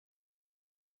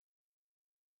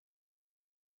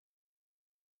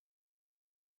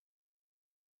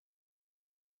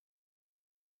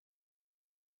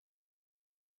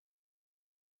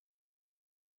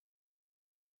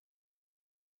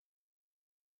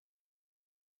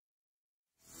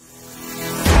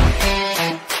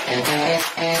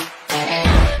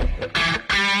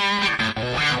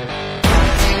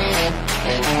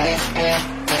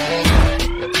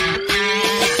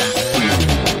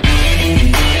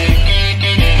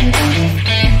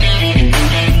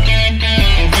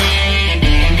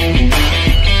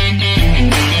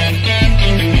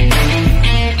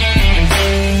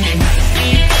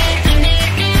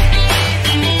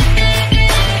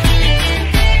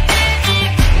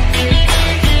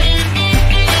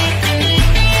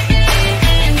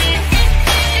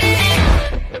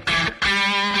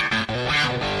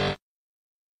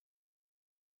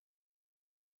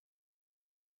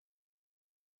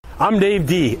I'm Dave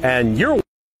D, and you're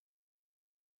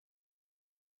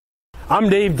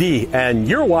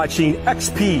watching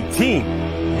XP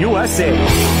Team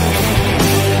USA.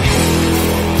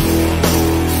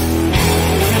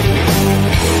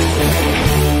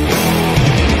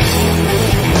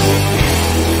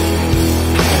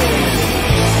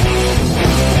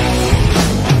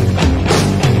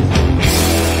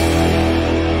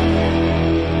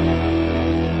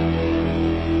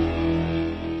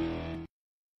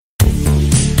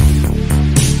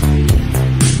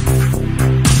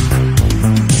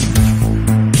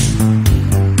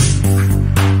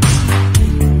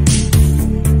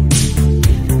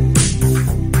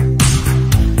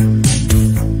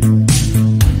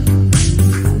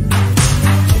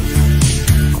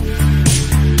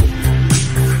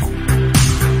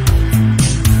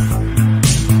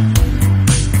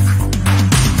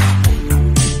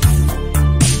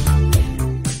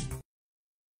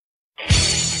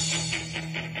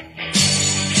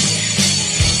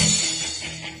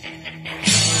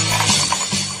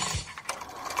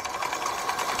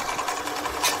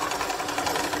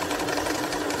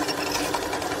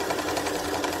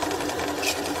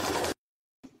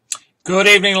 Good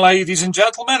evening, ladies and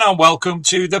gentlemen, and welcome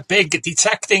to the Big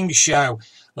Detecting Show.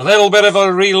 A little bit of a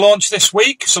relaunch this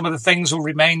week. Some of the things will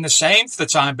remain the same for the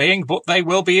time being, but they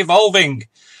will be evolving,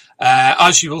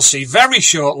 as you will see very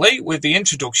shortly with the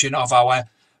introduction of our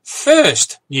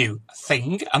first new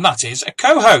thing, and that is a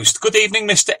co-host. Good evening,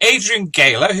 Mr. Adrian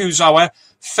Gaylor, who's our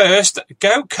first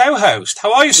co-host.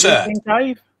 How are you, sir? Good evening,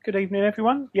 Dave. Good evening,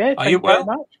 everyone. Yeah, are you well?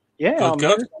 Very much. Yeah,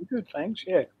 good. I'm good, thanks.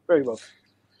 Yeah, very well.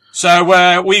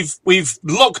 So we've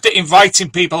looked at inviting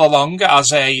people along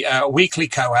as a weekly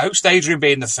co-host, Adrian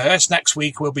being the first. Next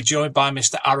week we'll be joined by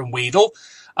Mr. Aaron Weedle,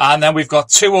 and then we've got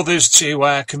two others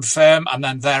to confirm, and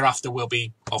then thereafter we'll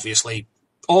be obviously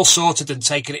all sorted and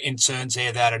taking it in turns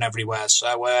here, there and everywhere.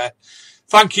 So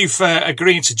thank you for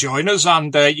agreeing to join us,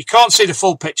 and you can't see the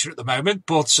full picture at the moment,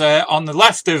 but on the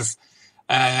left of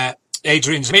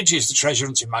Adrian's image is the Treasure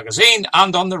Hunting magazine,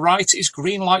 and on the right is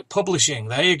Greenlight Publishing.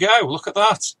 There you go, look at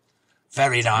that.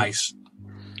 Very nice.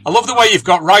 I love the way you've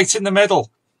got right in the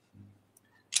middle.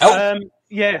 Oh.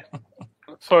 Yeah.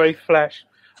 Sorry, flash.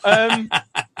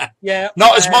 Yeah.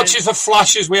 Not as much as the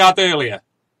flash as we had earlier.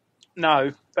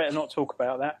 No, better not talk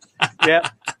about that. Yeah.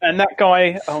 And that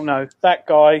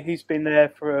guy, he's been there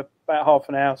for about half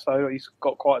an hour, so he's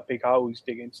got quite a big hole he's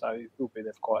digging, so he'll be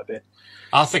there for quite a bit.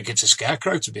 I think it's a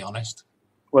scarecrow, to be honest.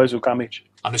 Where's the gummage?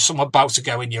 And there's someone about to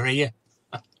go in your ear.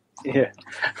 Yeah.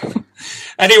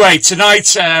 Anyway,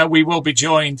 tonight we will be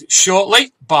joined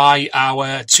shortly by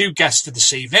our two guests for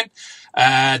this evening,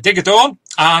 Digger Dawn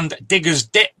and Digger's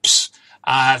Dips.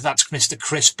 That's Mr.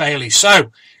 Chris Bailey.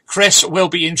 So, Chris will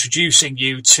be introducing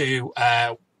you to,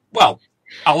 well,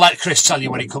 I'll let Chris tell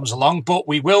you when he comes along, but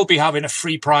we will be having a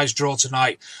free prize draw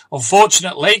tonight.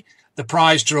 Unfortunately, the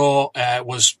prize draw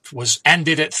was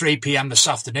ended at 3 p.m. this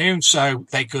afternoon, so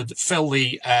they could fill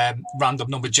the random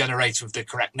number generator with the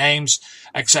correct names,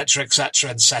 etc.,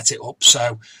 and set it up.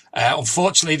 So,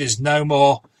 unfortunately, there's no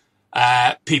more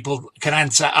people can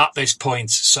enter at this point.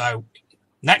 So,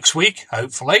 next week,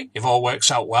 hopefully, if all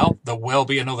works out well, there will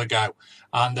be another go.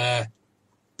 And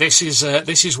this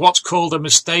is what's called a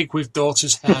mistake with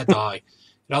daughter's hair dye.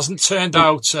 It hasn't turned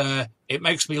out. It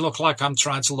makes me look like I'm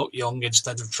trying to look young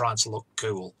instead of trying to look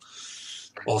cool,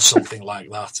 or something like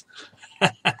that.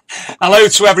 Hello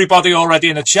to everybody already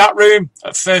in the chat room.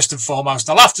 First and foremost,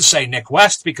 I'll have to say Nick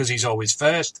West because he's always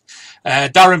first.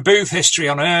 Darren Booth, History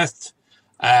on Earth.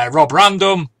 Rob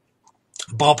Random,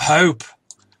 Bob Hope,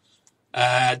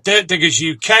 Dirt Diggers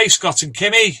UK, Scott and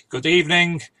Kimmy. Good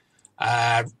evening.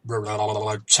 Tony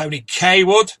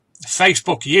Kaywood,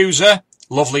 Facebook user.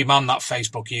 Lovely man, that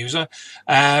Facebook user.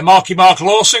 Mark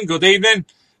Lawson, good evening.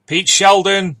 Pete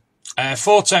Sheldon,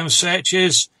 Four Tone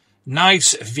Searchers,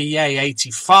 Nice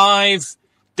VA85,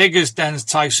 Diggers Dens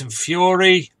Tyson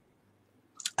Fury,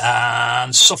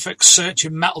 and Suffolk Search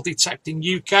and Metal Detecting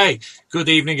UK. Good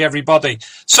evening, everybody.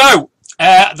 So,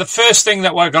 the first thing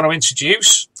that we're going to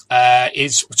introduce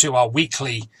is to our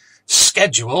weekly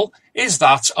schedule is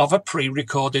that of a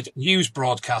pre-recorded news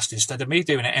broadcast instead of me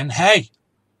doing it. And hey,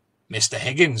 Mr.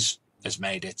 Higgins has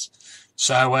made it.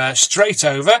 So straight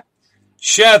over,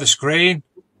 share the screen,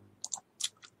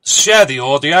 share the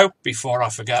audio before I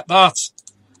forget that.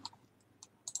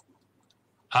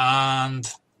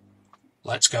 And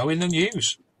let's go in the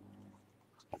news.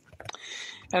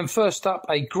 And first up,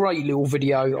 a great little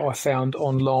video I found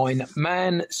online.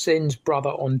 Man sends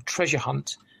brother on treasure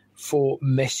hunt for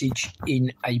Message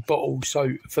in a Bottle.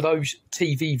 So for those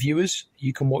TV viewers,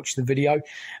 you can watch the video.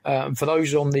 For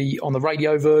those on the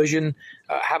radio version,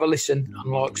 have a listen,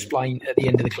 and I'll explain at the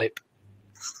end of the clip.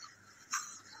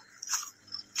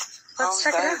 Let's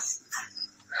check it out.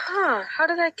 Huh, how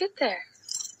did that get there?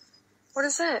 What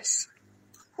is this?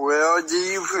 Well, do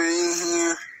you put in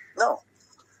here? No.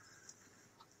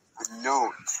 A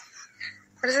note.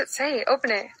 What does it say?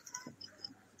 Open it.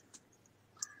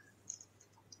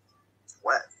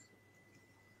 What?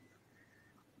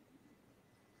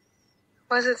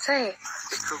 What does it say? It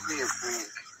could be a prank.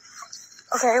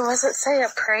 Okay, what does it say? A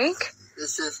prank? It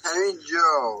says, "Hey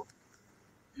Joe,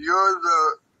 you're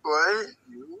the what?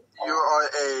 You are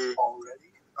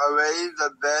already the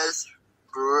best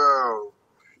bro,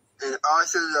 and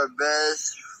also the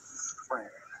best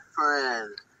friend.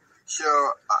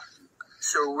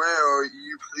 So will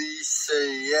you please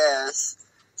say yes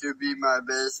to be my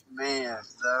best man?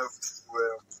 Love,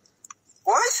 Will."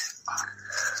 What?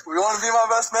 We want to be my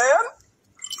best man?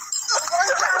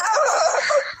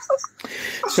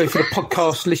 So for the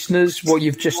podcast listeners, what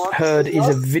you've just heard is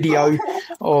a video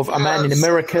of a man in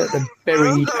America that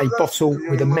buried a bottle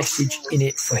with a message in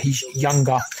it for his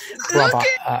younger brother.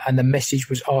 And the message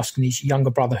was asking his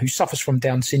younger brother, who suffers from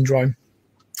Down syndrome,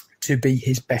 to be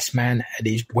his best man at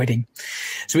his wedding.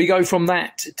 So we go from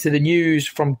that to the news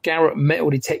from Garrett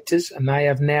Metal Detectors, and they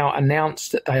have now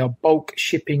announced that they are bulk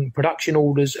shipping production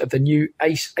orders of the new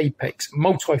Ace Apex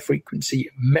multi-frequency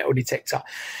metal detector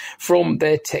from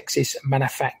their Texas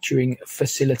manufacturing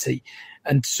facility.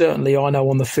 And certainly I know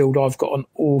on the field I've got an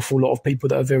awful lot of people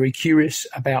that are very curious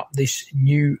about this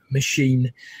new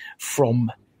machine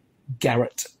from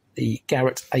Garrett, the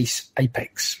Garrett Ace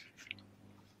Apex.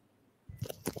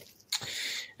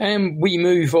 And we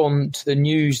move on to the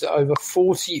news that over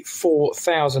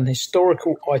 44,000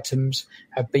 historical items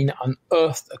have been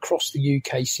unearthed across the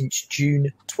UK since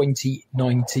June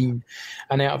 2019.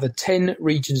 And out of the 10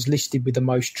 regions listed with the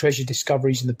most treasure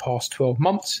discoveries in the past 12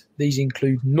 months, these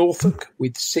include Norfolk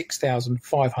with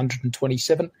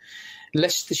 6,527,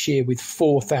 Leicestershire with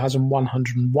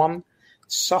 4,101,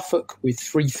 Suffolk with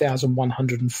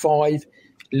 3,105,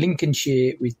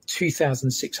 Lincolnshire with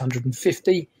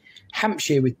 2,650,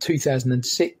 Hampshire with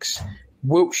 2,006,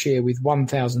 Wiltshire with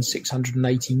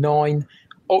 1,689,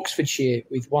 Oxfordshire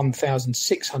with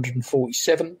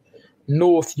 1,647,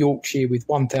 North Yorkshire with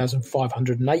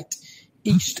 1,508,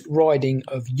 East Riding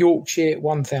of Yorkshire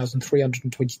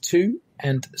 1,322,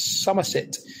 and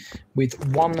Somerset with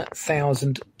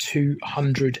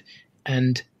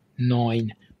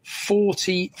 1,209.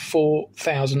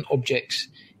 44,000 objects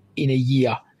in a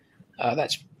year.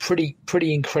 That's pretty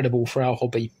incredible for our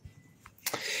hobby.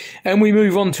 And we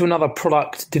move on to another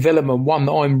product development, one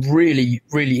that I'm really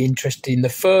interested in. The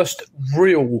first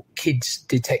real kids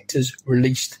detectors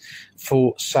released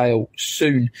for sale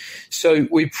soon. So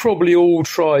we probably all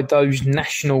tried those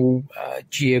National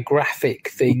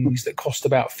Geographic things that cost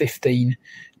about 15,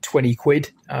 20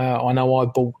 quid. I know I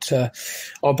bought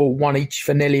one each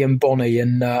for Nelly and Bonnie,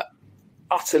 and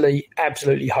utterly,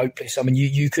 absolutely hopeless. I mean,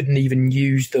 you couldn't even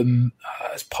use them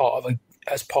as part of a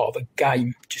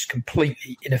game, just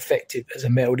completely ineffective as a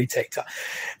metal detector.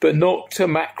 But Nocta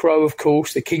Macro, of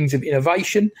course, the kings of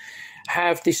innovation,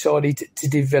 have decided to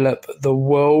develop the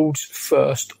world's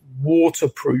first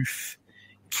waterproof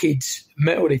kids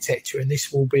metal detector, and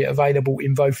this will be available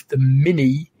in both the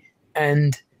mini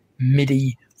and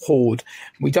midi horde.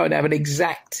 We don't have an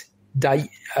exact date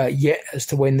yet as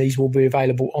to when these will be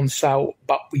available on sale,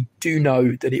 but we do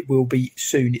know that it will be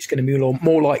soon. It's going to be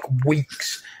more like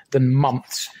weeks than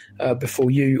months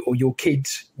before you or your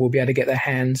kids will be able to get their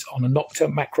hands on a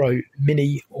Nocta Macro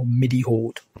Mini or Midi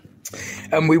Horde.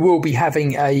 And we will be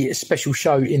having a special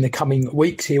show in the coming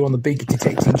weeks here on the Big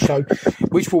Detecting Show,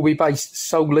 which will be based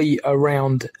solely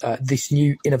around this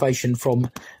new innovation from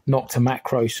Nocta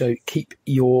Macro. So keep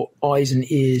your eyes and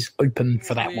ears open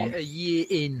for that one. A year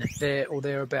in there or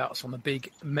thereabouts on the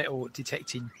Big Metal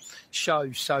Detecting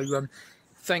Show. So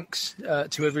thanks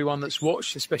to everyone that's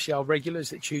watched, especially our regulars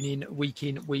that tune in,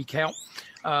 week out.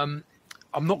 I'm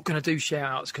not going to do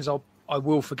shout-outs because I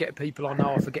will forget people. I know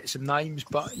I'll forget some names,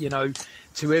 but, you know,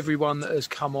 to everyone that has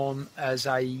come on as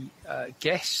a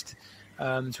guest,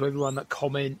 to everyone that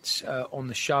comments on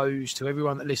the shows, to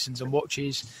everyone that listens and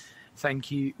watches, thank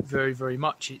you very, very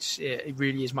much. It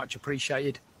really is much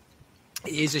appreciated.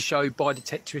 It is a show by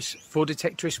detectorists for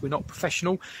detectorists. We're not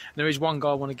professional. And there is one guy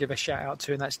I want to give a shout out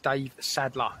to, and that's Dave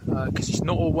Sadler, because it's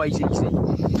not always easy.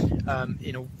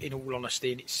 In all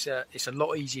honesty, and it's a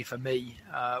lot easier for me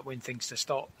when things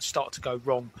start to go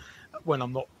wrong when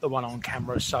I'm not the one on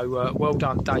camera. So well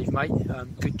done, Dave, mate.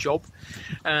 Good job.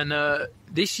 And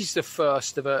this is the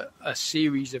first of a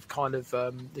series of kind of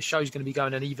the show's going to be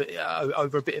going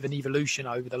over a bit of an evolution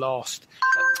over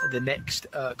the next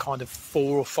kind of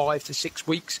 4 or 5 to 6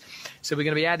 weeks. So we're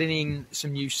going to be adding in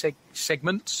some new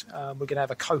segments. We're going to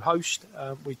have a co-host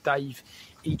with Dave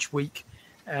each week,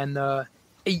 and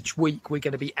each week we're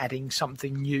going to be adding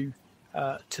something new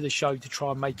to the show to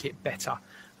try and make it better.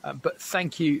 But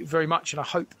thank you very much, and I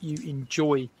hope you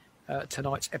enjoy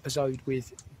tonight's episode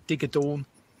with Digger Dawn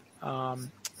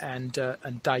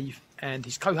and Dave and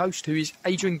his co-host, who is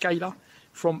Adrian Gaylor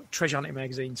from Treasure Hunting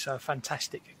Magazine. So a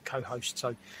fantastic co-host.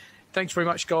 So thanks very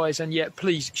much, guys. And yeah,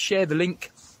 please share the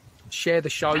link, share the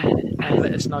show, and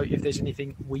let us know if there's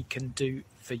anything we can do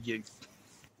for you.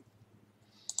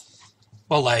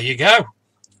 Well, there you go.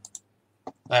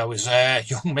 There was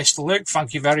young Mr. Luke.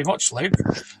 Thank you very much, Luke.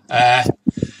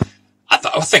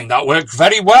 I think that worked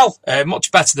very well.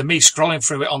 Much better than me scrolling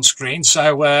through it on screen.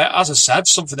 So, as I said,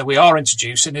 something that we are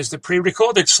introducing is the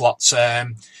pre-recorded slots.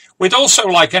 We'd also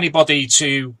like anybody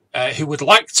to who would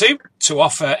like to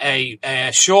offer a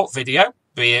short video,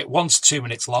 be it 1 to 2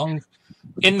 minutes long,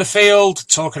 in the field,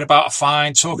 talking about a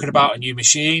find, talking about a new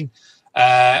machine,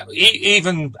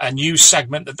 even a new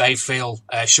segment that they feel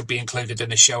should be included in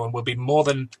the show, and we'll be more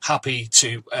than happy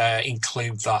to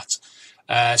include that.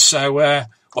 So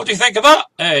what do you think of that,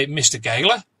 Mr.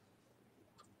 Gaylor?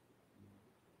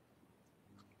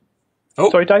 Oh,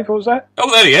 sorry, Dave, what was that?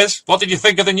 Oh, there he is. What did you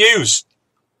think of the news?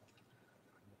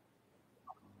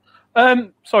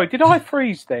 Sorry, did I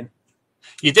freeze then?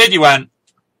 You did, you went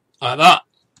like that.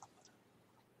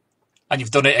 And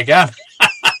you've done it again.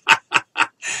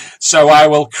 So I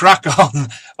will crack on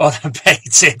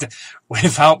unabated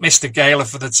without Mr. Gaylor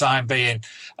for the time being.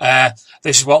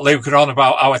 This is what Luke are on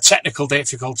about, our technical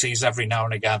difficulties every now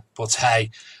and again. But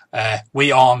hey,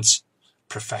 we aren't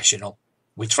professional.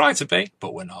 We try to be,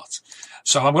 but we're not.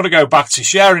 So I'm going to go back to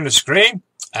sharing the screen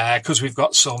because we've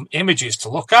got some images to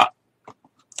look at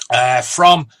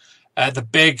from the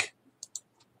big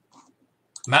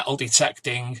metal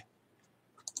detecting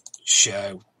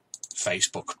show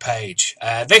Facebook page.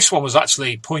 This one was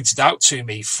actually pointed out to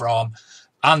me from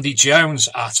Andy Jones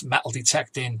at Metal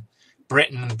Detecting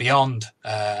Britain and Beyond,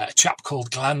 a chap called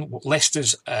Glenn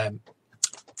Lister's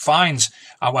finds,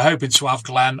 and we're hoping to have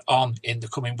Glenn on in the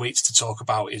coming weeks to talk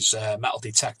about his metal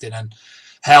detecting, and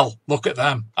hell, look at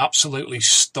them, absolutely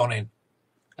stunning.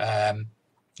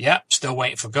 Yeah, still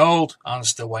waiting for gold and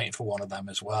still waiting for one of them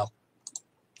as well.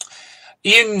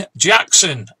 Ian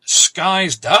Jackson,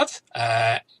 Sky's dad,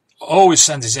 always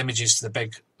sends his images to the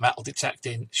big metal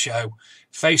detecting show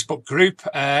Facebook group.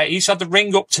 He's had the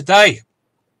ring up today.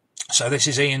 So this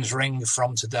is Ian's ring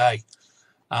from today.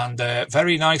 And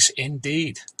very nice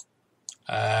indeed.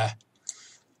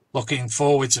 Looking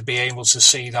forward to being able to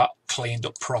see that cleaned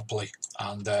up properly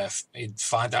and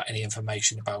find out any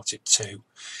information about it too.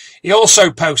 He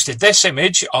also posted this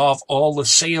image of all the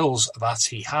seals that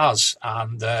he has,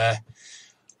 and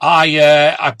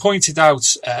I pointed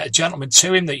out a gentleman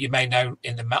to him that you may know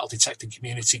in the metal detecting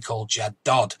community called Jed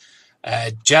Dodd.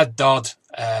 Jed Dodd,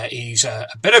 he's a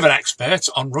bit of an expert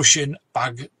on Russian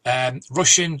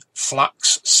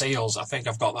flax seals. I think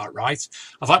I've got that right.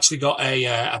 I've actually got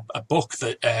a book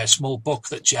a small book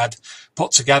that Jed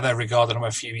put together regarding them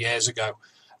a few years ago.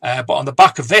 But on the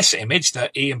back of this image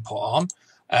that Ian put on,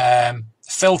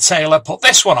 Phil Taylor put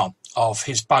this one on of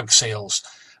his bag seals.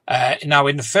 Now,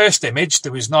 in the first image,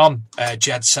 there was none,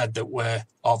 Jed said, that were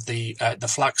of the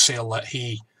flax seal that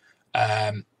he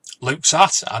looks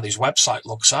at and his website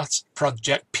looks at,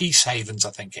 Project Peace Havens,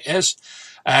 I think it is.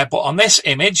 But on this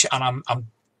image, and I'm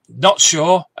not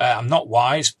sure, I'm not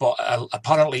wise, but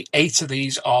apparently 8 of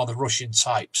these are the Russian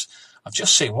types. I've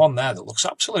just seen one there that looks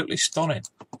absolutely stunning.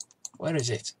 Where is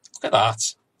it? Look at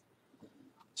that.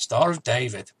 Star of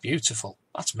David. Beautiful.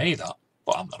 That's me, that.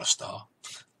 But I'm not a star.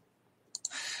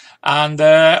 And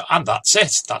that's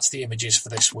it. That's the images for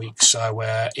this week. So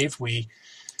if we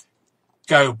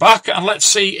go back and let's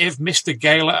see if Mr.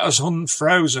 Gaylor has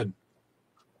unfrozen.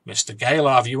 Mr.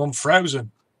 Gaylor, have you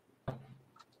unfrozen?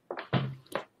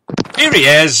 Here he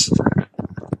is.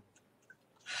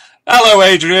 Hello,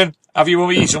 Adrian. Have you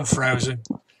always unfrozen?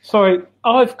 Sorry,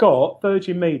 I've got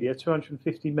Virgin Media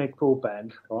 250 meg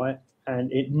broadband, right?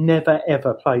 And it never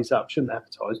ever plays up. Shouldn't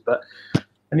advertise,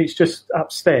 and it's just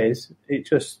upstairs. It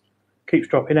just keeps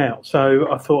dropping out.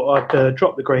 So I thought I'd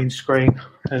drop the green screen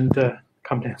and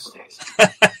come downstairs.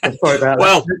 Sorry about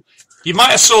well, that. You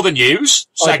might have saw the news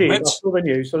segment. I saw the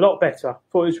news. A lot better.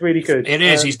 Thought it was really good. It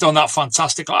is. He's done that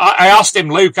fantastic. I asked him,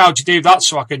 Luke, how'd you do that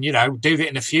so I can, do it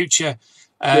in the future?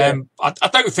 I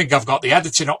don't think I've got the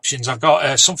editing options. I've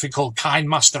got something called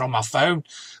KindMaster on my phone,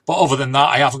 but other than that,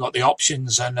 I haven't got the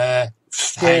options. And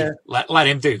hey, let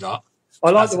him do that.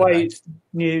 I like the way it's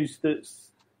news that's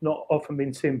not often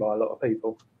been seen by a lot of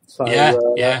people. So yeah.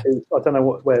 I don't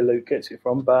know where Luke gets it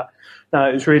from, but no,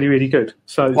 it was really, really good.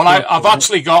 So I've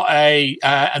actually got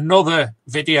another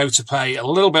video to play a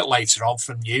little bit later on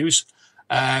from news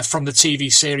from the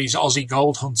TV series Aussie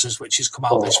Gold Hunters, which has come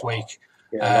out this week.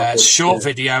 Short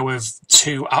video of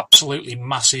 2 absolutely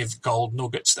massive gold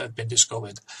nuggets that have been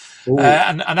discovered.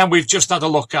 And then we've just had a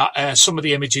look at some of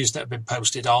the images that have been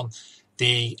posted on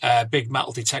the Big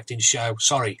Detecting Show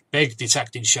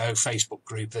Facebook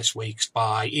group this week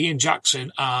by Ian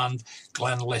Jackson and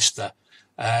Glenn Lister.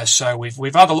 So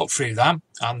we've had a look through them,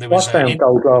 and there was I found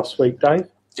gold last week, Dave.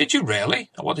 Did you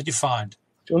really? What did you find? Do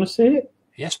you want to see it?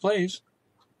 Yes, please.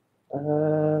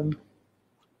 Let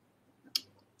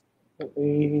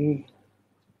me...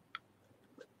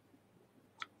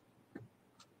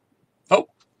 Oh,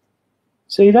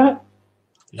 see that?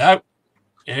 No,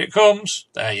 here it comes.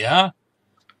 There you are.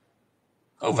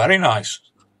 Oh, very nice.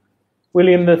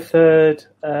 William III,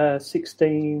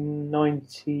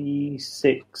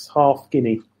 1696, half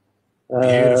guinea.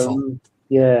 Beautiful.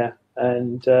 Yeah,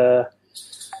 and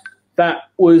that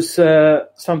was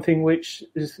something which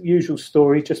is the usual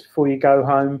story. Just before you go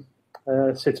home,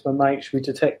 said to my mate, should we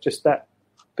detect just that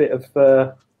bit of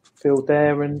field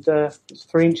there? And it's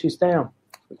 3 inches down,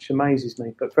 which amazes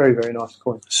me, but very, very nice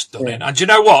coin. Stunning. Yeah. And you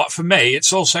know what? For me,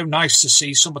 it's also nice to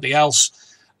see somebody else's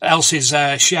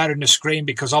sharing the screen,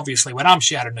 because obviously when I'm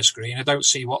sharing the screen, I don't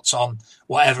see what's on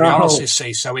what everyone else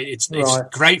sees. So it's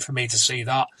great for me to see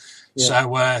that. Yeah.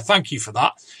 So thank you for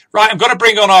that. Right, I'm going to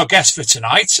bring on our guest for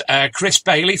tonight, Chris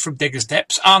Bailey from Diggers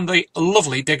Dips and the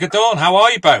lovely Digger Dawn. How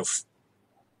are you both?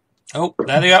 Oh,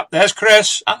 there they are. There's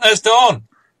Chris and there's Dawn.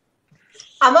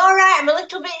 I'm all right. I'm a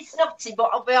little bit snotty,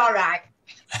 but I'll be all right.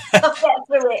 I'll get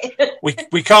through it.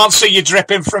 We can't see you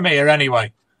dripping from here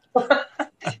anyway.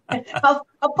 I'll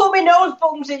put my nose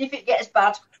bungs in if it gets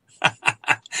bad.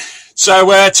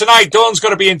 So tonight, Dawn's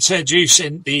going to be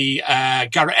introducing the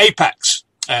Garrett Apex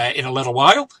in a little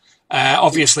while.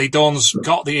 Obviously, Dawn's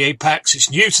got the Apex.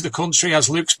 It's new to the country, as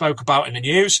Luke spoke about in the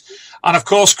news. And, of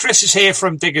course, Chris is here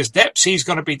from Diggers Dips. He's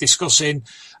going to be discussing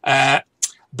a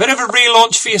bit of a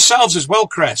relaunch for yourselves as well,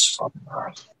 Chris. Well,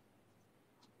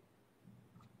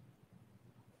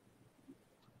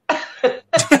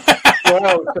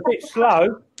 it's a bit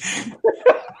slow.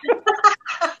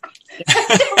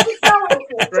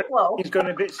 He's gone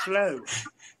a bit slow.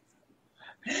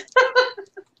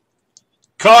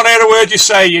 Can't hear a word you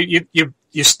say.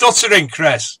 You're stuttering,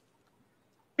 Chris.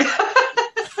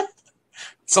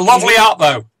 It's a lovely art,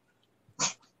 though.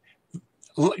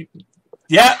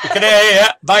 Yeah, we can hear you.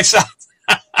 Nice art.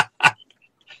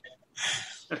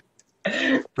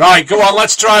 Right, go on.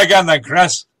 Let's try again then,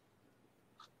 Chris.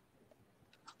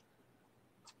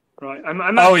 Right.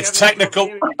 It's technical.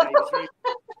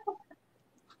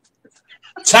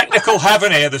 Technical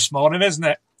heaven here this morning, isn't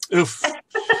it? Oof.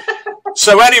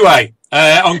 So anyway,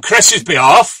 on Chris's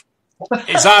behalf,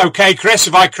 is that okay, Chris,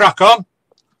 if I crack on?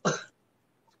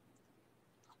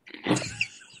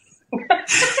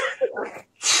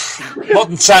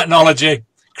 Modern technology.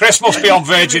 Chris must be on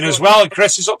Virgin as well, and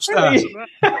Chris is upstairs.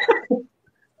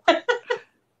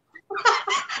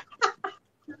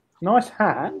 Nice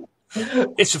hat.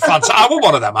 It's a fantastic. I want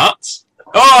one of them hats.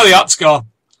 Oh, the hat's gone.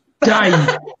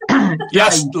 Dave.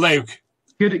 Yes, Luke.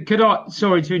 Could I?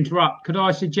 Sorry to interrupt. Could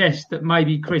I suggest that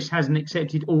maybe Chris hasn't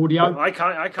accepted audio? I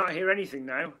can't hear anything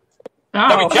now.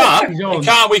 No, we can't. We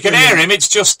can't. We can hear him. It's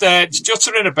just it's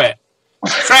juttering a bit.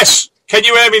 Chris, can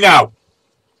you hear me now?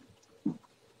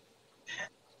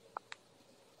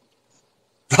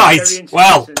 Right.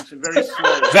 Well,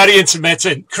 very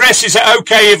intermittent. Chris, is it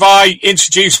okay if I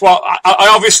introduce what I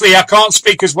obviously I can't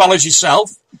speak as well as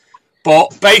yourself,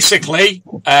 but basically,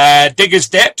 Diggers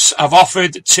Dips have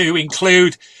offered to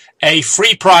include a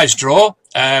free prize draw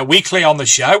weekly on the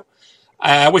show,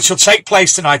 which will take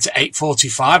place tonight at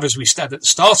 8:45, as we said at the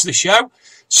start of the show.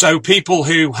 So people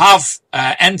who have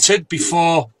entered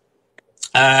before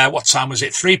what time was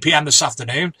it? 3 p.m. this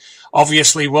afternoon.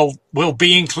 Obviously, will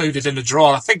be included in the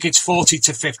draw. I think it's 40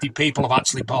 to 50 people have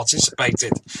actually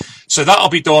participated. So that'll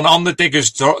be done on the Diggers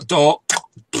Dawn.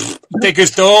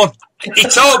 He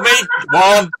told me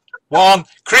one.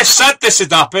 Chris said this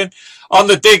would happen on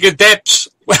the Digger Dips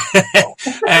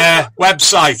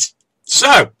website.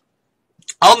 So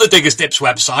on the Diggers Dips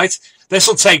website, this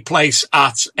will take place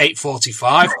at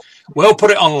 8:45. We'll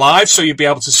put it on live, so you'll be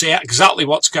able to see exactly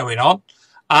what's going on.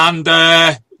 And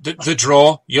the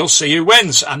draw, you'll see who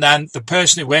wins. And then the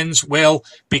person who wins will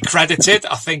be credited,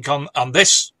 I think, on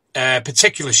this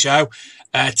particular show,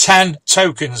 10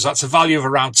 tokens. That's a value of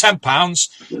around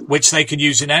 £10, which they can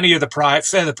use in any of the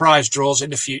further prize draws in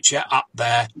the future up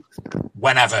there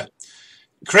whenever.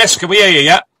 Chris, can we hear you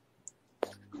yet?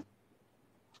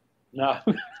 No.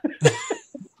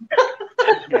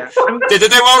 Did I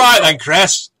do all right then,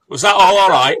 Chris? Was that all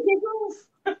right?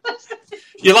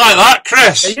 You like that,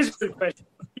 Chris? It is a good question.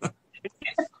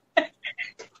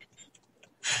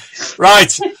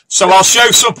 Right. So I'll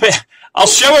show something. I'll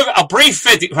show a brief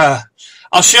video.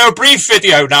 I'll show a brief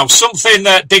video now. Something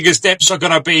that Diggers Dips are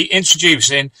going to be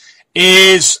introducing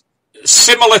is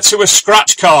similar to a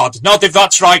scratch card. Nod if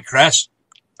that's right, Chris.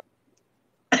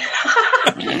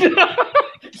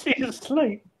 She's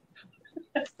asleep.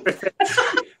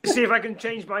 See if I can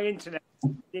change my internet.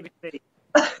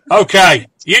 Okay,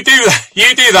 you do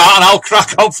that, and I'll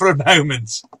crack on for a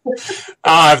moment.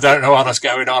 I don't know what's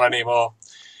going on anymore.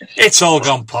 It's all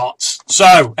gone pots.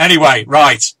 So anyway,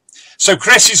 right. So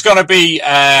Chris is going to be.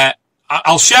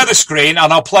 I'll share the screen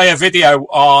and I'll play a video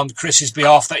on Chris's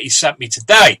behalf that he sent me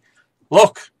today.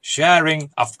 Look,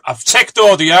 sharing. I've ticked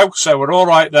audio, so we're all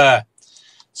right there.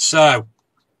 So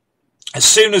as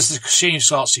soon as the machine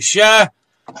starts to share,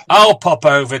 I'll pop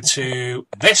over to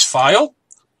this file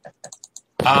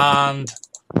and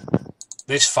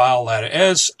this file. There it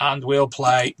is, and we'll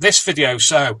play this video.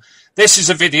 So this is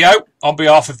a video on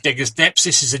behalf of Diggers Dips.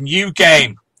 This is a new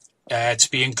game to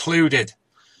be included.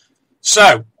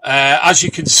 So as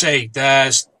you can see,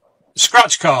 there's a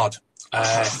scratch card,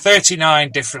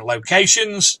 39 different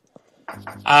locations,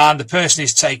 and the person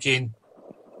is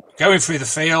going through the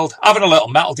field, having a little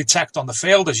metal detect on the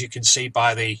field, as you can see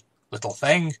by the little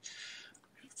thing.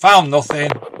 Found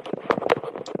nothing.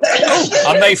 Oh,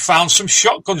 and they found some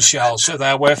shotgun shells, so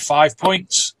they're worth 5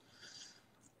 points.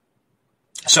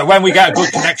 So when we get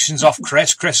good connections off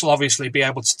Chris will obviously be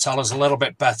able to tell us a little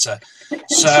bit better.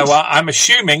 So I'm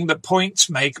assuming that points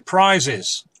make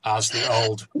prizes, as the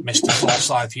old Mr.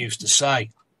 Forsyth used to say.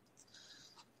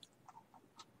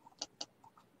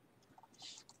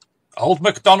 Old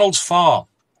MacDonald's farm.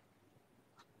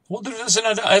 Well, there's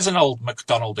an old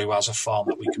MacDonald who has a farm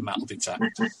that we can metal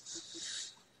detect.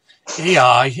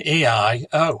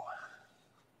 E-I-O.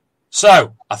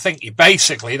 So I think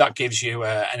that gives you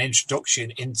an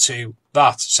introduction into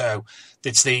that. So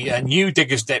it's the new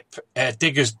Diggers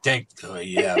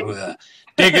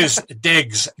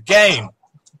Digs game.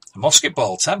 Musket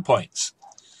ball, 10 points.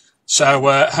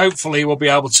 So hopefully we'll be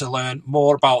able to learn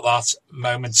more about that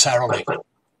momentarily.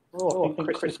 Oh, I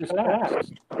think Chris was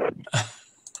asked.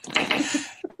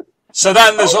 So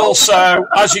then there's also,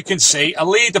 as you can see, a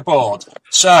leaderboard.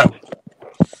 So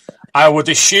I would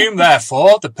assume,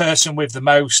 therefore, the person with the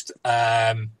most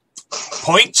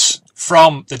points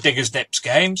from the Diggers Digs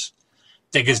games,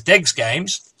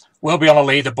 will be on a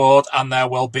leaderboard, and there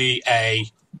will be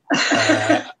a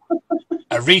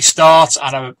restart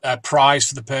and a prize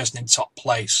for the person in top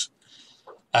place.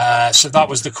 So that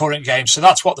was the current game. So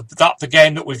that's what the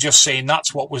game that we've just seen.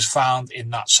 That's what was found in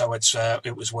that. So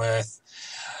it was worth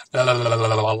a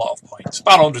lot of points,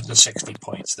 about 160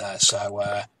 points there. So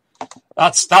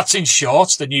that's in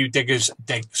short the new Diggers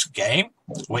Digs game,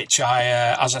 which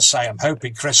as I say, I'm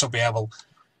hoping Chris will be able.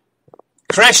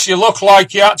 Chris, you look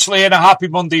like you're actually in a Happy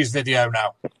Mondays video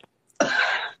now.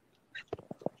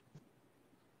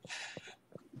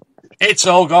 It's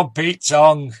all gone Pete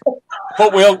Tong.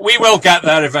 But we will get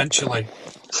there eventually.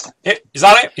 Is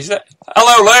that it? Is it?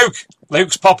 Hello, Luke.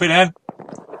 Luke's popping in.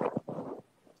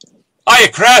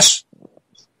 Hiya, Chris.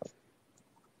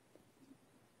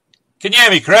 Can you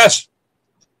hear me, Chris?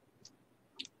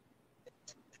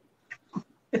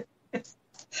 I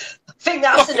think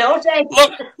that's an old day.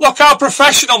 Look how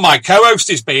professional my co-host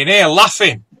is being here,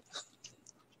 laughing.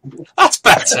 That's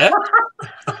better.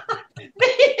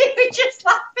 We're just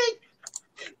laughing.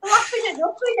 Laughing at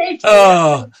nothing.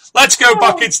 Oh, let's go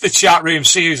back into the chat room.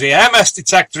 See who's here. MS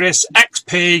Detectorist,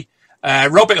 XP,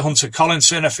 Robert Hunter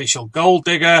Collinson, official Gold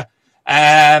Digger,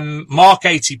 Mark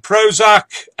 80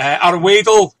 Prozac, Aaron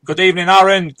Weedle. Good evening,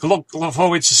 Aaron. Look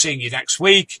forward to seeing you next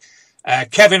week.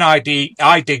 Kevin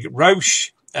Dig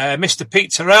Roche, Mr.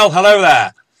 Pete Terrell. Hello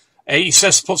there. He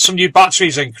says put some new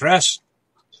batteries in, Chris.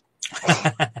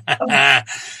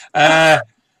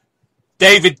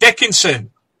 David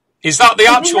Dickinson. Is that the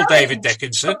actual David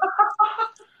Dickinson?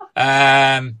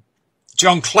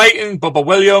 John Clayton, Bubba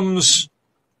Williams,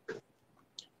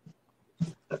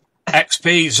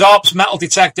 XP, Zarps, metal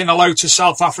detecting, hello to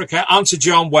South Africa, and to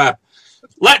John Webb.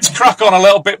 Let's crack on a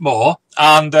little bit more,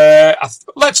 and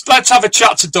let's have a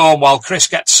chat to Dawn while Chris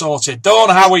gets sorted. Dawn,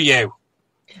 how are you?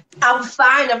 I'm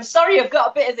fine. I'm sorry I've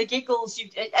got a bit of the giggles.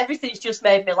 Everything's just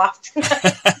made me laugh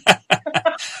tonight.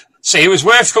 See, it was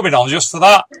worth coming on just for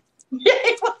that. Yeah,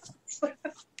 it was.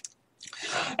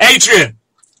 Adrian,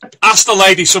 ask the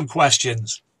lady some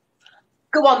questions.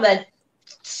 Go on then.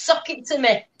 Suck it to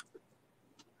me.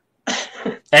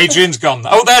 Adrian's gone.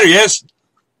 Oh, there he is.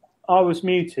 I was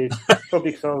muted,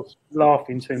 probably because I was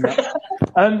laughing too much.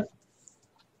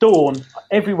 Dawn,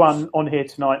 everyone on here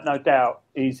tonight, no doubt,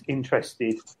 is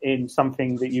interested in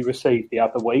something that you received the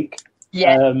other week.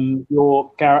 Yeah.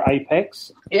 Your Garrett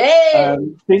Apex. Yeah.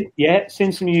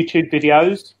 Seen some YouTube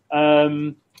videos.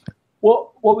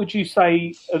 What would you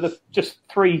say are the just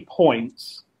 3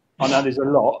 points? I know there's a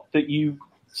lot that you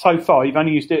so far. You've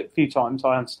only used it a few times.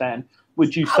 I understand.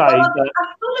 Would you say that?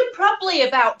 I've done probably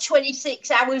about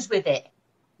 26 hours with it.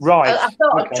 Right. I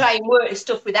thought I'd try and work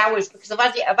stuff with hours because I've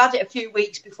had it a few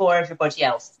weeks before everybody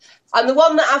else. And the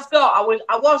one that I've got,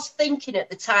 I was thinking at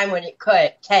the time when it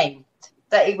came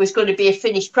that it was going to be a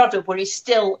finished product, but it's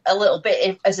still a little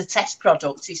bit as a test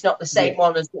product. It's not the same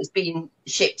one as that's being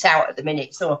shipped out at the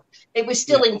minute. So it was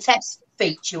still in test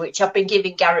feature, which I've been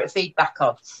giving Garrett feedback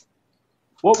on.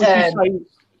 What would you say?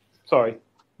 Sorry.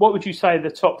 What would you say are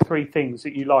the top 3 things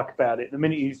that you like about it the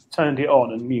minute you turned it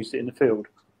on and used it in the field?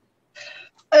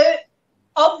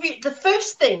 The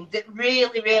first thing that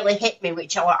really, really hit me,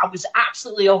 which I was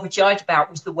absolutely overjoyed about,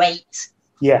 was the weight.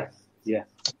 Yeah.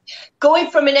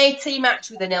 Going from an AT Max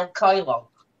with an L coil on,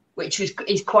 which is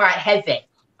quite heavy.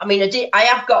 I mean, I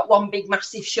have got one big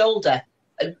massive shoulder,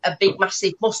 a big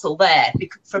massive muscle there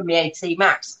from the AT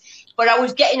Max, but I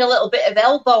was getting a little bit of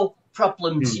elbow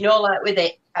problems, like with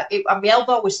it. My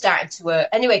elbow was starting to hurt.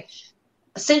 Anyway,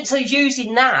 since I was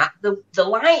using that, the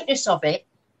lightness of it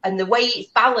and the way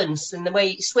it's balanced and the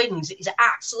way it swings is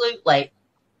absolutely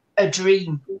a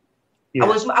dream. Yeah.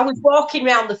 I was walking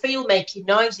around the field making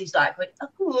noises like,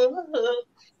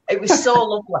 it was so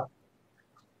lovely.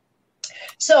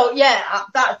 So yeah,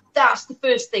 that's the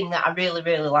first thing that I really,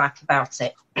 really like about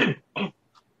it.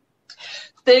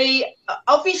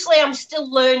 Obviously I'm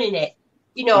still learning it.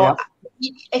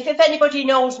 If anybody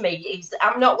knows me,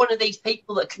 I'm not one of these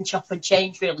people that can chop and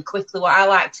change really quickly. What I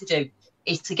like to do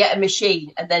is to get a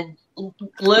machine and then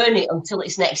learn it until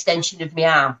it's an extension of my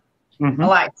arm. Mm-hmm. I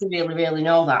like to really, really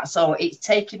know that. So it's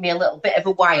taken me a little bit of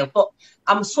a while, but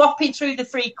I'm swapping through the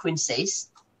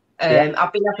frequencies.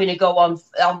 I've been having a go on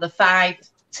the 5,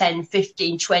 10,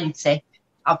 15, 20.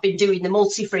 I've been doing the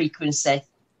multi-frequency.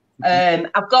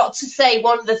 I've got to say,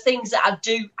 one of the things that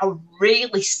I'm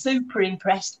really super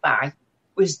impressed by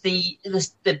was the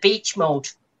beach mode,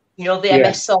 the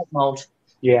MS Salt mode.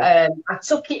 Yeah.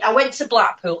 I went to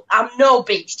Blackpool. I'm no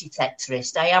beach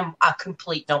detectorist. I am a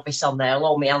complete novice on there. I'll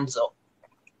hold my hands up.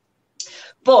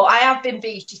 But I have been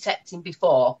beach detecting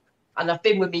before, and I've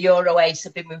been with my Euro Ace,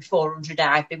 I've been with 400i,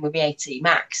 I've been with my AT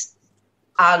Max.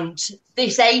 And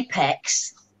this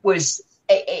Apex was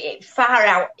far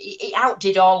out. It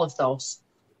outdid all of those.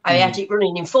 I had it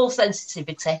running in full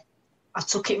sensitivity. I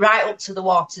took it right up to the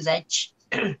water's edge.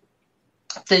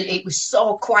 It was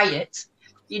so quiet.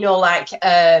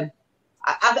 I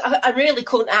really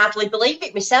couldn't hardly believe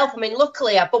it myself. I mean,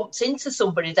 luckily I bumped into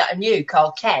somebody that I knew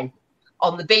called Ken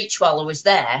on the beach while I was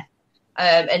there.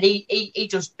 And he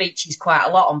does beaches quite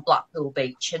a lot on Blackpool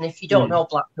Beach. And if you don't know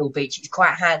Blackpool Beach, it's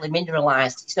quite highly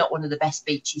mineralised. It's not one of the best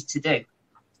beaches to do.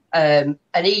 And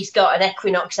he's got an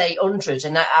Equinox 800,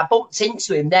 and I bumped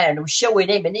into him there and I was showing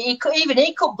him, and he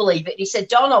couldn't believe it. He said,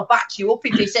 Don, I'll back you up.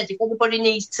 He said, if anybody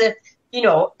needs to,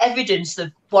 evidence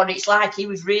of what it's like, he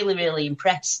was really, really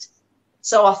impressed.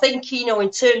 So I think, in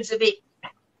terms of it,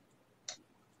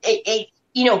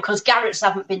 because Garrett's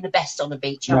haven't been the best on the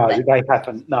beach, have they? No, they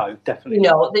haven't. No, definitely.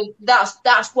 That's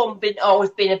always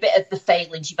been a bit of the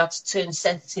failings. You've had to turn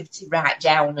sensitivity right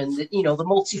down, and the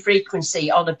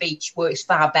multi-frequency on a beach works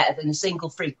far better than a single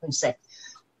frequency.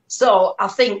 So I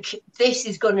think this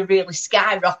is going to really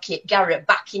skyrocket Garrett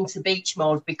back into beach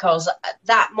mode, because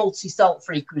that multi-salt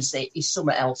frequency is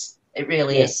something else. It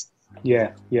really is.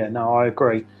 Yeah. No, I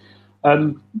agree.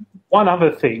 One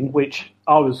other thing which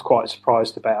I was quite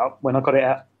surprised about when I got it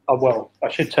out. I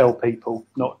should tell people.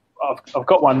 I've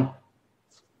got one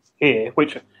here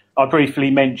which I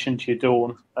briefly mentioned to you,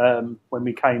 Dawn, when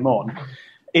we came on.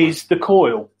 Is the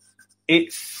coil?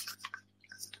 It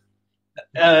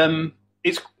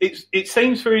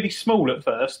seems really small at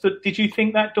first. Did you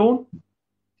think that, Dawn?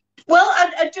 Well,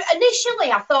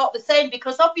 initially I thought the same,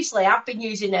 because obviously I've been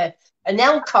using an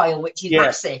L coil, which is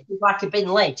massive, it's like a bin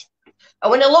lid. And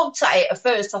when I looked at it at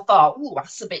first, I thought,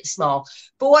 that's a bit small.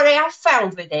 But what I have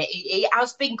found with it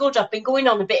has been good. I've been going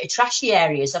on a bit of trashy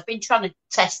areas. I've been trying to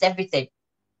test everything.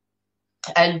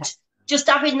 And just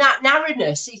having that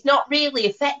narrowness, it's not really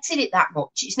affected it that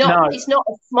much. It's not as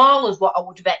small as what I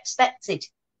would have expected.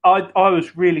 I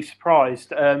was really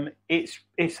surprised.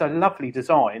 It's a lovely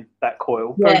design, that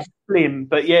coil. Very slim,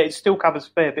 but yeah, it still covers a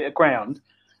fair bit of ground.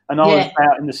 And I was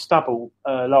out in the stubble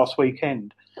last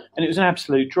weekend, and it was an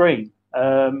absolute dream.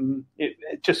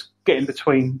 Just getting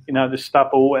between, the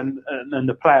stubble and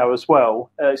the plough as well.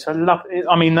 It's a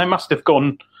I mean, they must have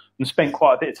gone and spent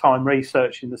quite a bit of time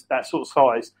researching that sort of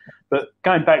size. But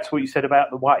going back to what you said about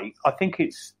the weight, I think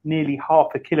it's nearly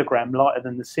 0.5 kilogram lighter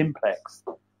than the Simplex.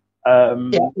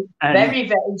 Very,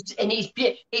 very, and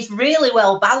it's really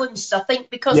well balanced. I think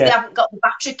because they haven't got the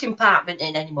battery compartment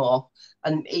in anymore,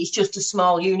 and it's just a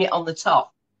small unit on the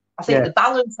top. I think the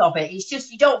balance of it is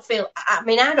just, you don't feel. I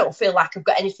mean, I don't feel like I've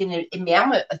got anything in my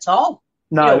arm at all.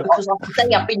 No, because like I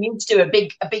say, I've been used to a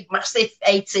big, massive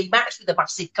AT Max with a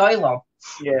massive coil on.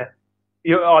 Yeah,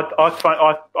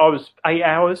 I was 8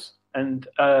 hours and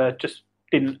just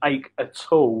didn't ache at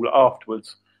all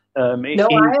afterwards. You're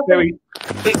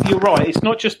right. It's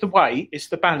not just the weight; it's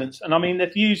the balance. And I mean,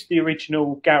 they've used the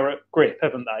original Garrett grip,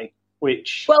 haven't they?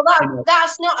 That's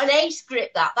not an Ace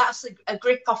grip. That's a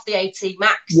grip off the AT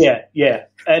Max. Yeah.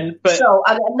 And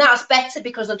that's better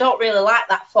because I don't really like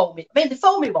that foamy. I mean, the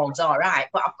foamy one's all right,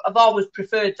 but I've always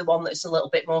preferred the one that's a little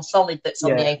bit more solid. That's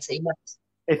on the AT Max.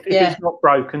 If it's not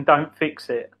broken, don't fix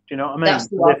it. Do you know what I mean? That's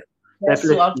the one. They've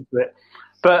listened to it.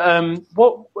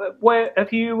 But where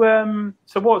have you?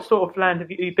 So what sort of land have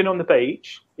you been on the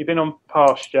beach? You've been on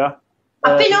pasture.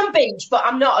 I've been on beach, but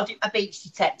I'm not a beach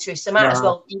detectorist. You might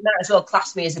as well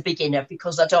class me as a beginner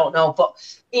because I don't know. But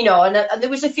and there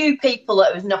was a few people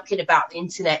that was knocking about the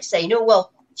internet saying, "Oh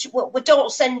well, we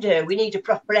don't send her. We need a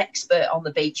proper expert on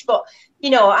the beach." But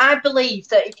I believe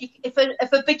that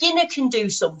if a beginner can do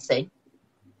something,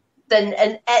 then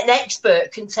an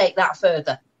expert can take that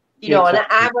further. And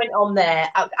I went on there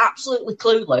absolutely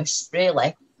clueless,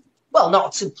 really. Well,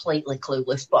 not completely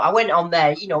clueless, but I went on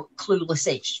there,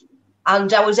 clueless-ish.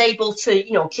 And I was able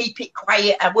to, keep it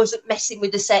quiet. I wasn't messing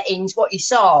with the settings. What you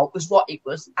saw was what it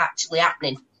was actually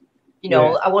happening.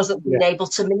 I wasn't being able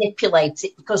to manipulate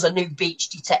it because I knew beach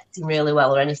detecting really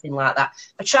well or anything like that.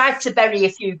 I tried to bury a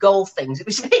few gold things. It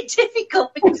was a bit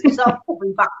difficult because it's all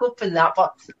coming back up and that,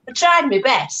 but I tried my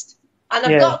best. And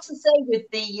I've got to say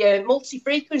with the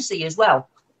multi-frequency as well,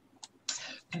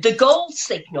 the gold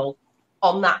signal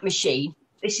on that machine,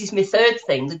 this is my third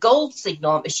thing, the gold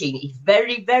signal on the machine is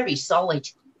very, very solid.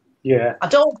 Yeah. I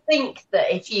don't think that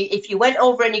if you went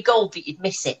over any gold that you'd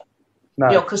miss it.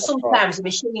 No. Because sometimes the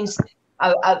machines,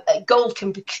 gold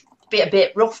can be a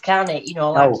bit rough, can't it?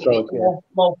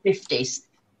 More 50s.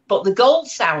 But the gold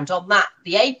sound on that,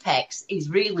 the Apex, is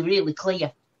really, really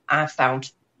clear, I've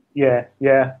found. Yeah.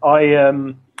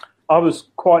 I was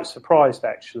quite surprised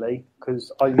actually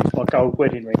because I use my gold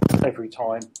wedding ring every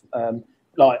time,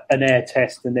 like an air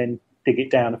test, and then dig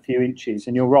it down a few inches.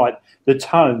 And you're right, the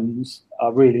tones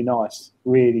are really nice,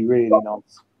 really, really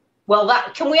nice. Well,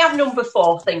 can we have number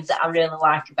 4 things that I really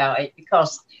like about it?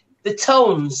 Because the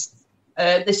tones,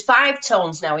 there's 5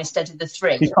 tones now instead of the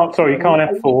 3. You can't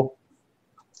have 4.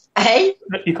 Hey?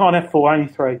 You can't have 4, only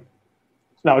 3.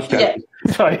 No, I was joking.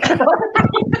 Yeah. Sorry.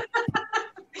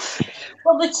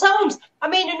 Well, the tones. I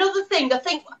mean, another thing. I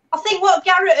think what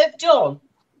Garrett have done,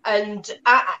 and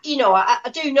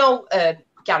I do know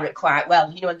Garrett quite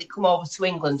well. When they come over to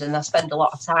England, and I spend a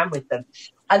lot of time with them.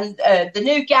 And the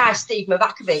new guy, Steve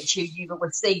Mavakovich, who you will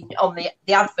have seen on the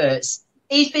adverts,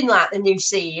 he's been like the new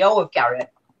CEO of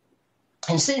Garrett.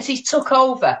 And since he's took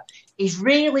over, he's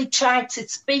really tried to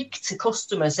speak to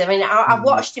customers. I mean, I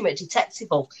watched him at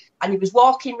Detectable, and he was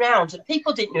walking around, and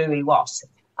people didn't know who he was.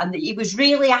 And he was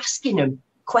really asking them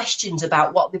questions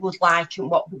about what they would like and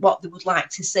what they would like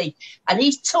to see. And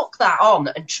he took that on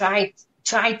and tried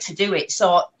to do it.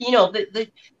 So, the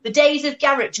days of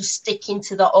Garrett just sticking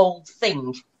to the old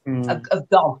thing have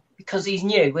gone because he's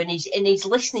new and he's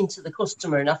listening to the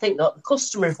customer. And I think that the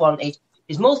customer have wanted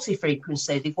is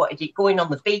multi-frequency. They've wanted it going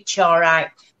on the beach all right.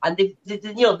 And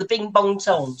the bing bong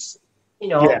tones.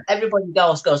 Everybody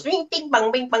goes bing bing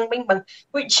bang bing bang bing bang,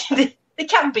 which they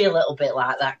can be a little bit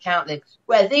like that, can't they?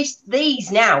 Where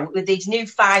these now with these new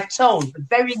 5 tones are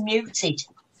very muted.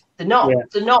 They're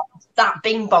not that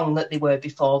bing bong that they were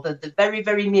before. They're very,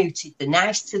 very muted. They're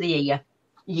nice to the ear.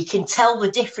 You can tell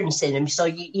the difference in them. So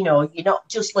you're not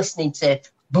just listening to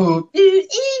boo,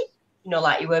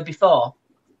 like you were before.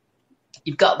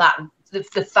 You've got that the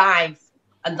 5,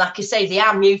 and like I say, they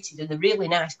are muted and they're really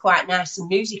nice, quite nice and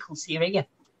musical to your ear.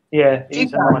 Yeah,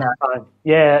 it's a nice time.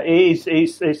 Yeah, it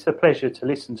is. It's a pleasure to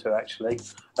listen to, actually.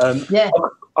 I've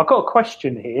got a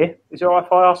question here. Is it all right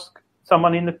if I ask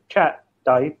someone in the chat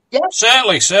Dave? Yeah.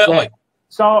 Certainly. Yeah.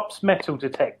 Zarp's Metal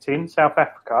Detecting, South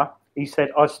Africa, he said,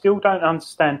 I still don't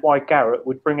understand why Garrett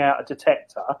would bring out a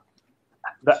detector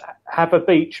that have a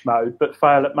beach mode but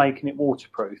fail at making it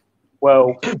waterproof.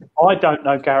 Well, I don't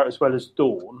know Garrett as well as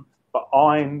Dawn, but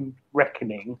I'm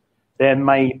reckoning there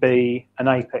may be an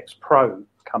Apex Pro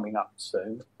coming up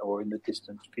soon or in the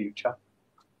distant future.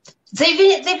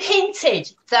 They've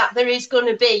hinted that there is going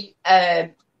to be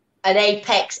an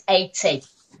Apex 80,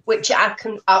 which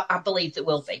I believe there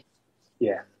will be.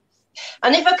 Yeah.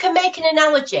 And if I can make an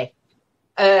analogy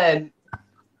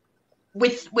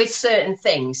with certain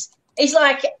things, it's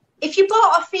like if you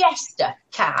bought a Fiesta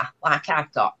car, like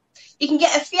I've got, you can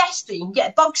get a Fiesta, you can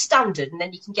get a bog standard, and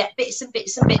then you can get bits and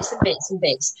bits and bits and bits and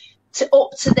bits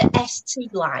up to the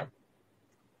ST line,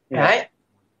 right?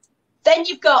 Then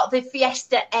you've got the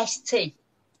Fiesta ST.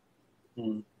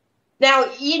 Now,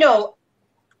 you know,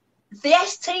 the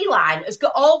ST line has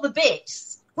got all the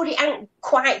bits, but it ain't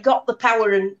quite got the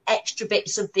power and extra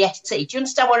bits of the ST. Do you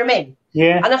understand what I mean?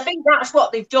 Yeah. And I think that's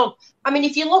what they've done. I mean,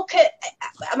 if you look at,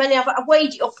 I've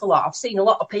weighed it up a lot. I've seen a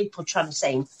lot of people trying to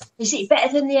say, is it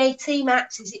better than the AT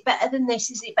Max? Is it better than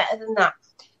this? Is it better than that?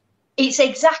 It's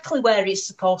exactly where it's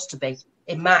supposed to be,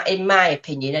 in my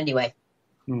opinion, anyway.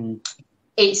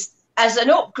 It's as an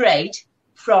upgrade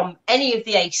from any of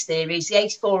the Ace series, the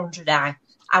Ace 400i,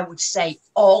 I would say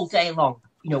all day long.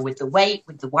 You know, with the weight,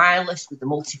 with the wireless, with the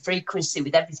multi-frequency,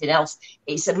 with everything else,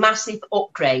 it's a massive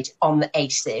upgrade on the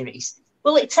Ace series.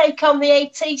 Will it take on the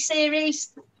AT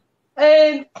series?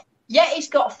 Yeah, it's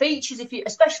got features,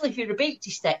 especially if you're a beat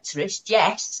detectorist,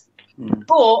 yes.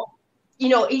 But, you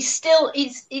know,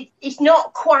 it's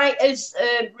not quite as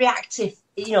reactive.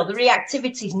 You know, the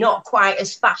reactivity is not quite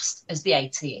as fast as the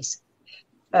AT is.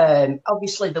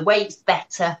 Obviously, the weight's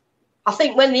better. I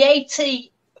think when the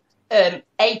AT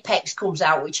Apex comes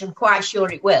out, which I'm quite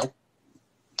sure it will,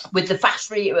 with the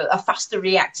faster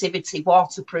reactivity,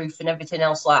 waterproof and everything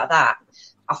else like that,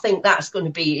 I think that's going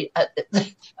to be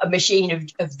a machine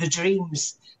of the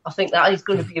dreams. I think that is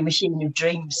going to be a machine of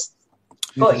dreams.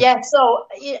 But yeah, so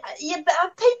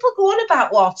people go on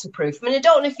about waterproof. I mean, I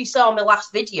don't know if you saw my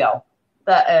last video,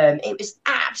 but it was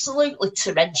absolutely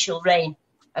torrential rain.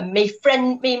 And me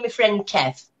and my friend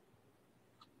Kev,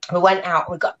 we went out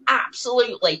and we got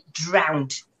absolutely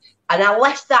drowned. And I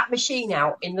left that machine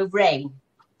out in the rain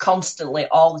constantly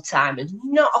all the time. And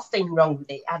not a thing wrong with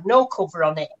it. I had no cover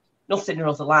on it, nothing or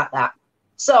other like that.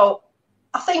 So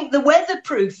I think the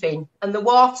weatherproofing and the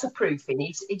waterproofing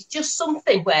is just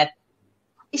something where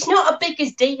it's not a big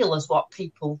as deal as what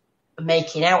people are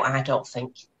making out, I don't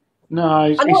think. No. I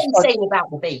know what you're saying about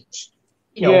the beach.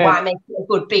 You know, why make it a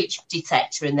good beach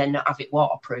detector and then not have it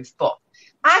waterproof? But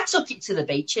I took it to the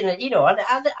beach and, you know,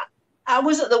 I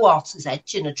was at the water's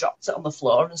edge and I dropped it on the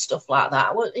floor and stuff like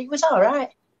that. It was all right.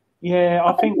 Yeah,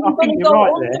 I think you're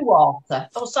right there. Underwater.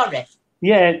 Oh, sorry.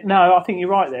 Yeah, no, I think you're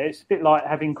right there. It's a bit like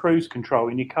having cruise control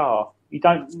in your car.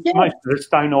 Most of us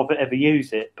don't ever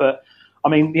use it. But, I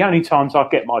mean, the only times I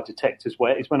get my detectors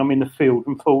wet is when I'm in the field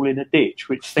and fall in a ditch,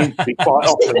 which seems to be quite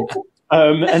often.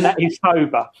 And that is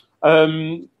sober.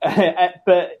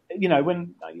 But, you know,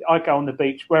 when I go on the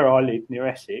beach where I live near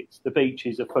Essex, the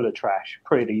beaches are full of trash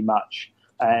pretty much.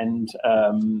 And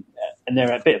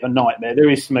they're a bit of a nightmare. There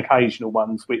is some occasional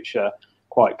ones which are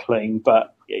quite clean,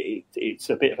 but it's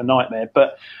a bit of a nightmare.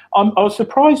 But I was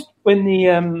surprised when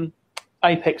the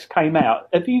Apex came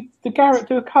out. Did Garrett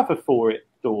do a cover for it,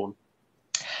 Dawn?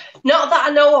 Not that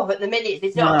I know of at the minute.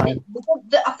 They've not. No.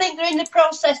 I think they're in the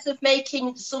process of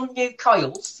making some new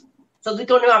coils. So they're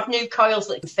going to have new coils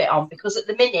that can fit on, because at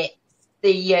the minute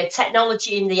the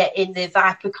technology in the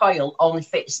Viper coil only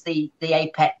fits the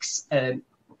Apex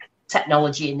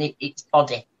technology in its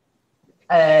body.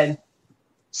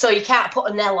 So you can't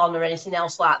put a nail on or anything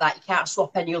else like that. You can't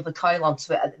swap any other coil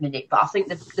onto it at the minute. But I think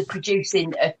they're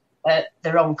producing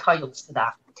their own coils for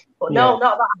that. But no,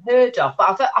 not that I've heard of.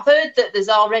 But I've heard that there's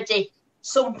already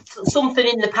something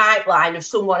in the pipeline of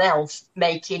someone else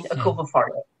making a cover for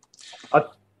it.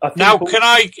 Now, can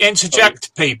I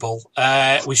interject, people?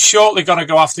 We're shortly going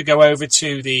to have to go over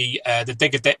to the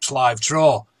Digger Dips live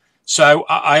draw. So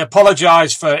I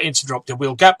apologise for interrupting.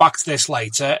 We'll get back to this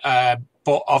later.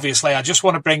 But obviously, I just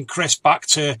want to bring Chris back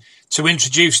to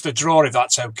introduce the draw, if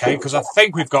that's okay, because I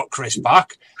think we've got Chris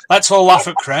back. Let's all laugh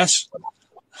at Chris.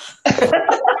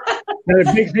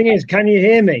 The big thing is, can you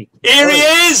hear me? Here he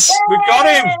is. We've got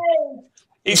him.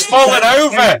 He's fallen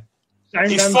over.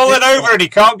 He's fallen over and he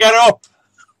can't get up.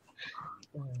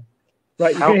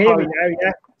 Right, you can hear me now,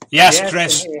 yeah? Yes,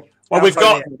 Chris. Well, we've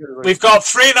got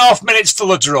 3.5 minutes till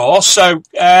the draw. So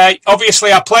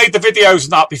obviously, I played the videos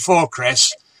and that before,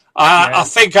 Chris. I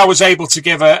think I was able to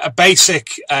give a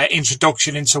basic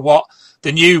introduction into what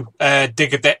the new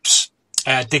Diggers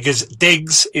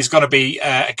Digs is going to be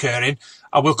occurring.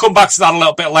 I will come back to that a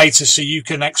little bit later so you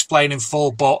can explain in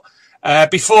full. But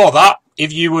before that,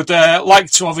 if you would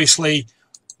like to, obviously,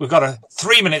 we've got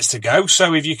 3 minutes to go.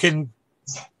 So if you can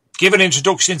give an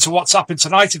introduction into what's happened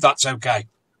tonight, if that's okay.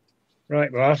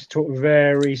 Right, well, I have to talk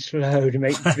very slow to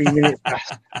make 3 minutes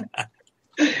pass.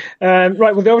 Right,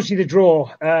 well, obviously the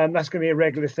draw, that's going to be a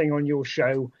regular thing on your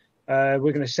show. We're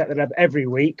going to set that up every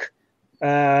week.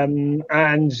 And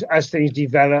as things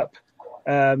develop,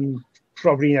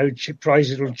 probably,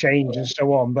 prizes will change and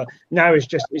so on. But now it's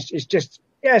just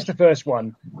it's the first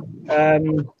one.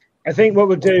 I think what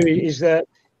we'll do is that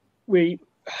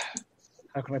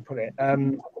how can I put it?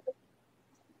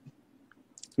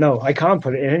 No, I can't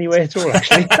put it in any way at all,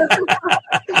 actually.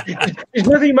 There's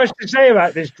nothing much to say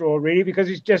about this draw, really, because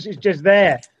it's just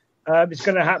there. It's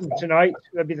going to happen tonight.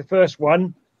 That'll be the first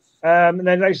one. And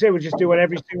then, like I say, we'll just do one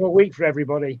every single week for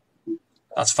everybody.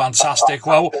 That's fantastic.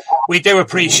 Well, we do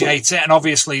appreciate it, and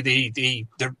obviously the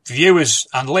viewers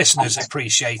and listeners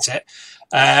appreciate it.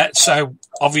 So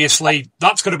obviously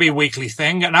that's going to be a weekly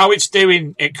thing. And how it's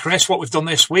doing it, Chris, what we've done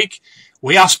this week,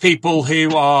 we ask people who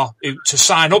to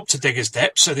sign up to Diggers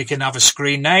Dips so they can have a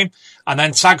screen name and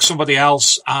then tag somebody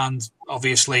else. And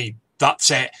obviously that's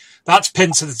it. That's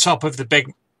pinned to the top of the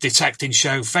Big Detecting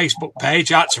Show Facebook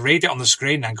page. I had to read it on the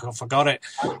screen then because I forgot it.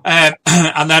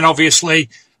 And then obviously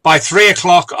by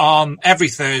 3:00 on every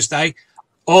Thursday,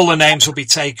 all the names will be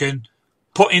taken,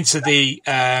 put into the,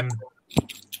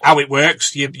 how it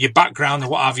works, your background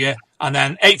and what have you. And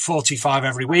then 8:45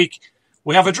 every week,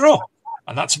 we have a draw.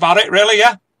 And that's about it, really,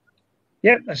 yeah?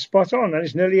 Yeah, that's spot on. And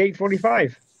it's nearly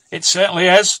 8:45. It certainly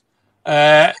is.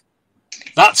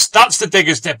 That's the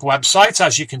Diggers Dip website,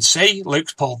 as you can see.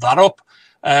 Luke's pulled that up.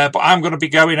 But I'm going to be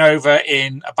going over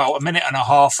in about a minute and a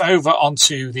half over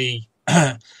onto the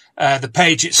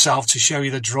page itself to show you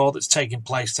the draw that's taking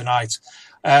place tonight,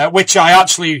 which I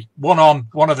actually won on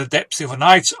one of the dips the other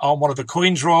night on one of the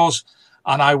coin draws.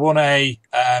 And I won a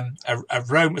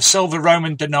silver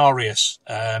Roman denarius.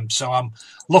 So I'm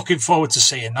looking forward to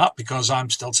seeing that because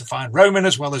I'm still to find Roman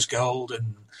as well as gold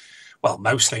and, well,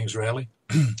 most things really.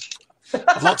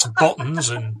 Lots of buttons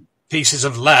and pieces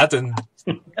of lead and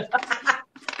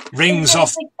rings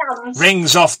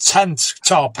off tent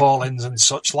tarpaulins and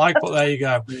such like. But there you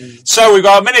go. So we've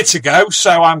got a minute to go.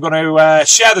 So I'm going to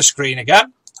share the screen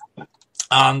again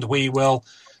and we will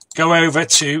go over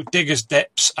to Diggers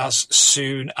Dips as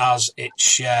soon as it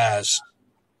shares.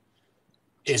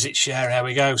 Is it sharing? There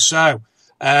we go. So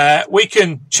we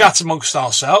can chat amongst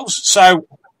ourselves. So,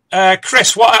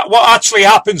 Chris, what actually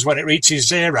happens when it reaches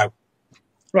 0?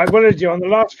 Right, what I do, on the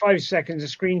last 5 seconds, the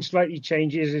screen slightly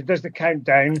changes. It does the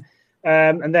countdown.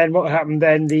 And then what will happen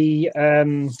then, the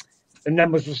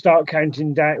numbers will start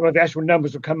counting down. Well, the actual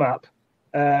numbers will come up.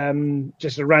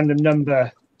 Just a random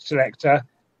number selector.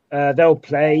 They'll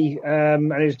play,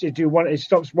 and it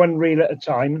stops one reel at a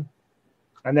time,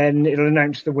 and then it'll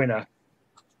announce the winner.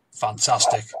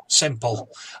 Fantastic, simple.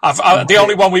 The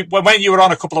only one when you were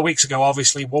on a couple of weeks ago,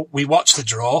 obviously we watched the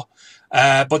draw,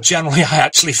 but generally I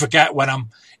actually forget when I'm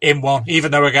in one,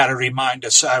 even though I get a reminder.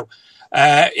 So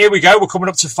here we go. We're coming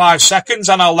up to 5 seconds,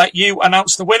 and I'll let you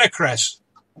announce the winner, Chris.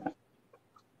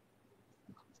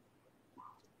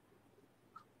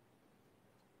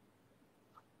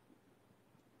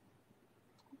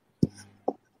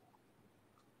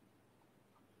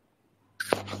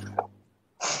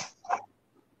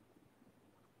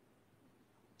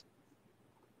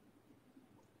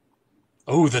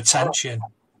 Oh, the tension.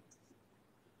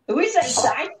 Who is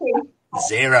exciting?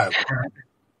 0.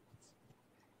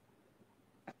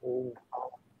 Oh.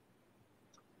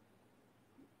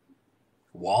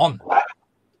 1.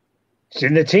 It's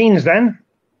in the teens then.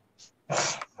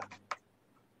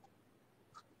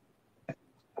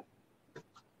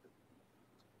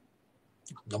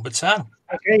 Number 10.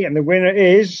 Okay, and the winner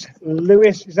is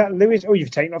Lewis. Is that Lewis? Oh,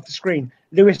 you've taken off the screen.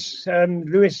 Lewis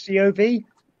COV?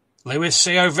 Lewis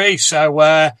COV. So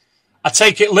I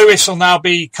take it Lewis will now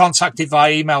be contacted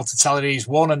via email to tell him he's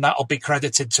won, and that'll be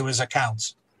credited to his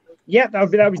account. Yeah,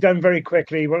 that'll be done very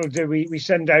quickly. What we'll do, we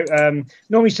send out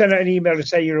normally send out an email to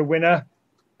say you're a winner,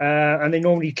 and they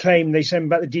normally claim. They send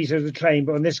back the details of the claim,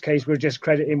 but in this case, we'll just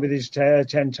credit him with his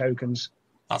 10 tokens.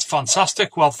 That's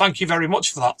fantastic. Well, thank you very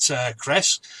much for that,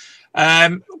 Chris.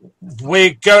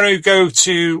 We're going to go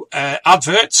to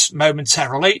adverts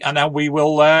momentarily, and then we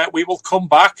will come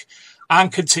back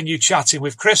and continue chatting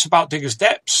with Chris about Diggers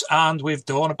Dips and with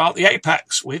Dawn about the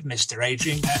Apex with Mr.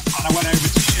 Adrian. And I went over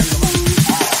to show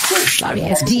Sorry,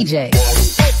 it's DJ.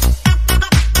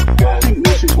 I think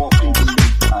this is what people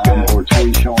need, or a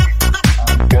toy shop.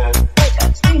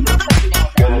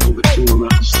 The two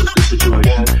around the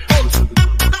situation. I think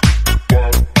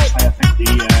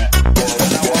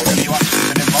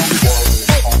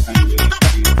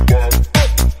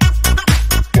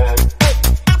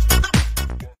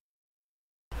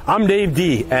I'm Dave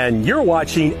D, and you're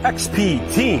watching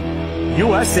XP Team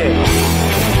USA.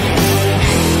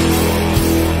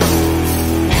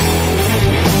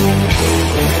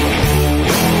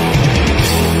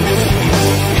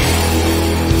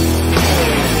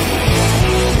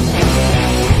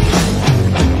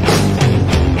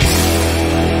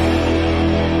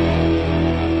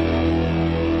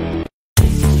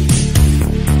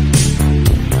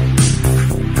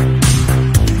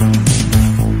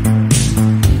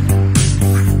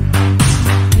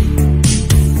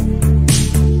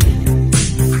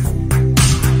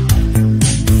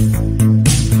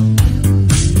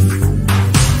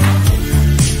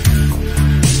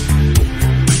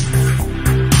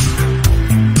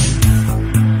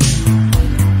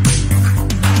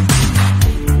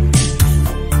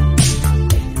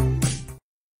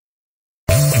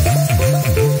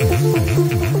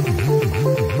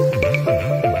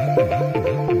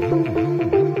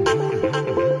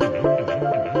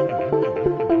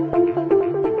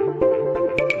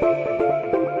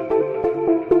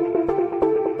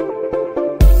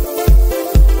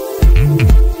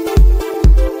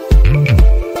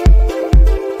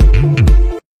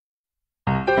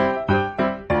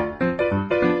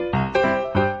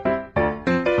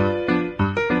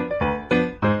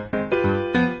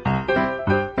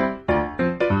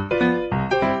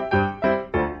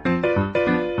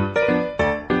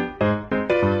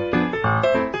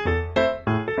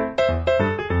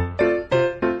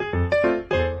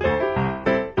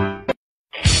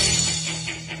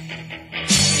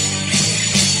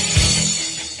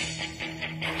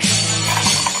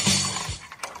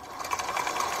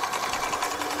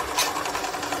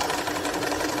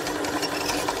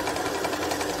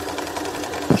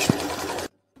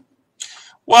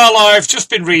 Well, I've just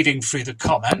been reading through the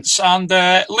comments, and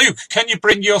Luke, can you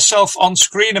bring yourself on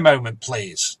screen a moment,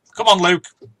 please? Come on, Luke.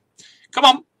 Come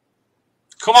on.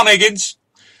 Come on, Higgins.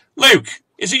 Luke,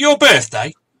 is it your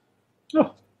birthday?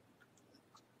 Oh.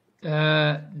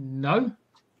 No.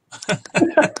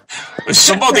 There's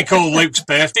somebody called Luke's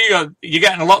birthday. You're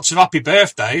getting lots of happy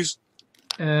birthdays.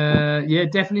 Yeah,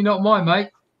 definitely not mine,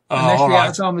 mate. Oh, unless the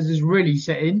right. Alzheimer's is really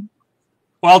set in.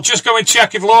 Well, just go and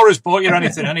check if Laura's bought you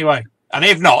anything anyway. And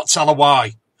if not, tell her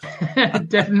why.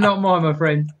 Definitely not mine, my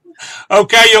friend.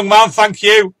 Okay, young man, thank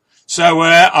you. So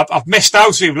I've missed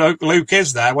out who Luke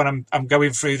is there when I'm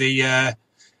going through the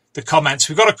comments.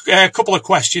 We've got a couple of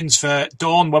questions for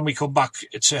Dawn when we come back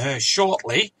to her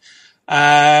shortly.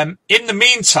 In the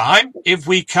meantime, if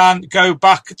we can go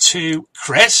back to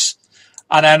Chris,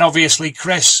 and then obviously,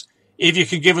 Chris, if you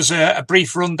can give us a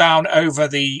brief rundown over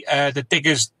the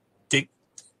Diggers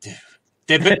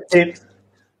Divot.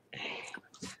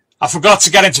 I forgot to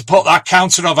get him to put that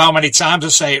counter of how many times I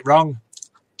say it wrong.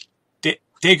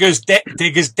 Diggers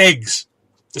Digs.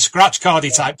 The scratch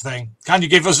cardy type thing. Can you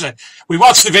give us we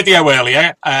watched the video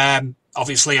earlier.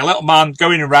 Obviously a little man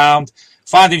going around,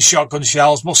 finding shotgun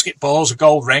shells, musket balls, a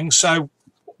gold ring. So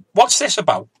what's this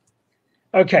about?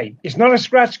 Okay. It's not a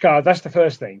scratch card. That's the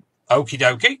first thing. Okie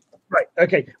dokie. Right.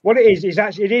 Okay. What it is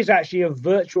actually a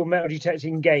virtual metal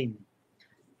detecting game.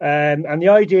 And the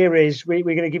idea is we're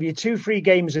going to give you 2 free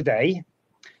games a day,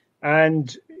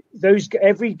 and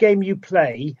every game you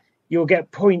play, you'll get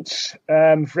points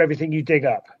for everything you dig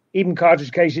up. Even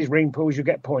cartridge cases, ring pulls, you'll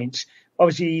get points.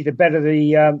 Obviously, the better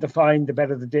the find, the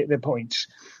better the points.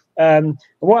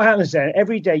 What happens then?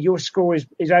 Every day, your score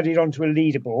is added onto a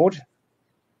leaderboard.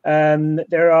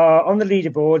 There are on the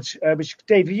leaderboards, which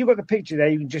Dave, have you got the picture there?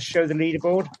 You can just show the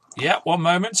leaderboard. Yeah, one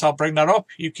moment. I'll bring that up.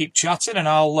 You keep chatting, and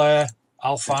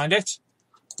I'll find it.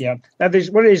 Yeah. Now,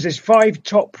 there's 5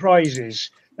 top prizes.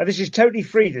 Now, this is totally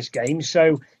free, this game,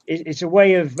 so it's a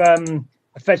way of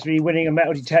effectively winning a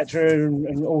metal detector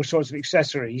and all sorts of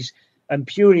accessories, and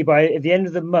purely by, at the end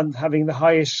of the month, having the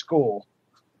highest score.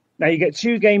 Now, you get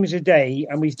 2 games a day,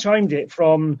 and we've timed it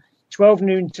from 12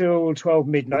 noon till 12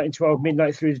 midnight, and 12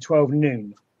 midnight through to 12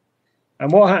 noon.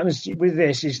 And what happens with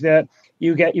this is that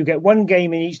you get 1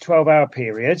 game in each 12-hour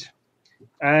period,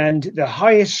 and the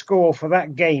highest score for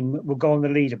that game will go on the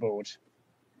leaderboard.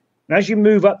 And as you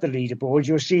move up the leaderboard,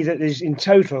 you'll see that there's in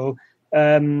total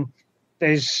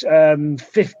there's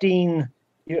 15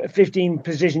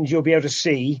 positions you'll be able to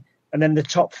see, and then the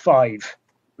top 5,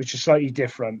 which are slightly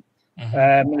different.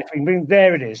 Mm-hmm. If we bring,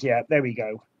 there it is. Yeah, there we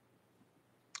go.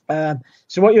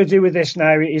 So what you'll do with this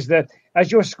now is that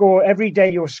as your score, every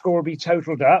day your score will be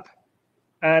totaled up.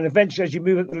 And eventually, as you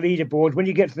move up the leaderboard, when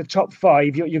you get to the top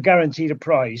 5, you're guaranteed a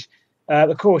prize.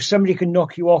 Of course, somebody can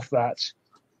knock you off that.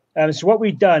 So what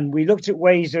we've done, we looked at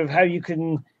ways of how you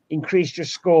can increase your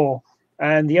score.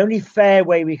 And the only fair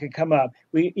way we could come up,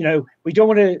 we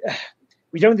didn't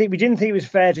think it was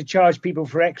fair to charge people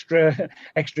for extra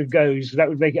goes. That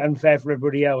would make it unfair for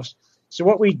everybody else. So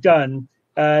what we've done,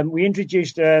 we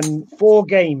introduced 4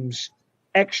 games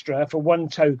extra for 1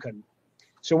 token.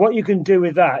 So what you can do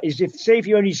with that is if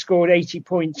you only scored 80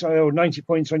 points or 90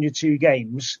 points on your 2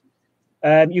 games,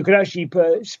 you could actually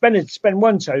spend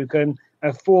 1 token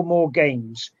and 4 more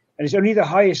games. And it's only the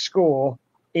highest score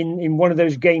in one of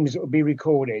those games that will be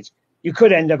recorded. You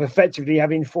could end up effectively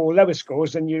having 4 lower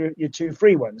scores than your 2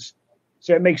 free ones.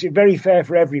 So it makes it very fair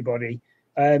for everybody.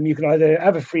 You can either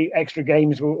have a free extra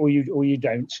games or you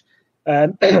don't.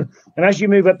 And as you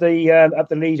move up the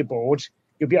leaderboard,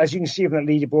 you'll be, as you can see on that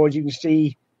leaderboard, you can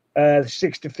see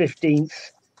 6th to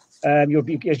 15th. You'll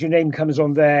be, as your name comes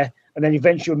on there, and then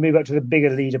eventually you'll move up to the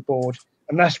bigger leaderboard,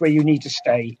 and that's where you need to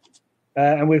stay.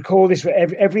 And we'll call this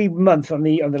every month on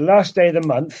the last day of the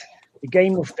month. The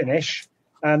game will finish,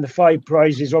 and the 5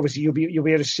 prizes. Obviously, you'll be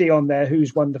able to see on there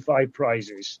who's won the 5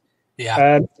 prizes.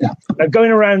 Yeah. Now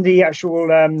going around the actual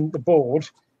the board,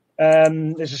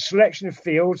 there's a selection of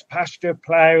fields: pasture,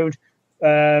 ploughed.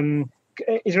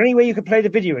 Is there any way you could play the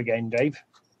video again, Dave?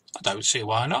 I don't see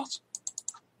why not.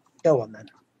 Go on then.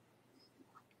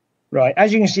 Right,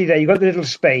 as you can see there, you've got the little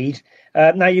spade.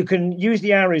 Now you can use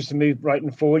the arrows to move right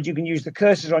and forward. You can use the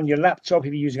cursors on your laptop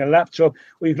if you're using a laptop,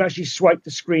 or you can actually swipe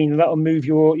the screen and that'll move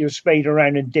your spade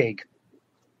around and dig.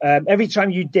 Every time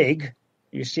you dig,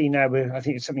 you see now, I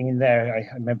think there's something in there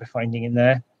I remember finding in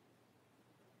there.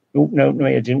 Oh, no,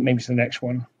 I didn't. Maybe it's the next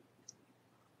one.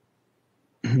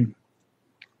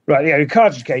 Right, yeah,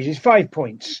 cartridge cases, 5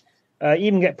 points. You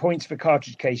even get points for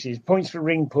cartridge cases, points for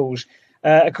ring pulls.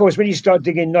 Of course, when you start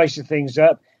digging nicer things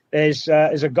up, there's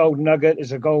a gold nugget,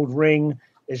 there's a gold ring,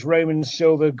 there's Roman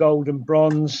silver, gold, and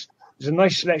bronze. There's a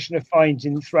nice selection of finds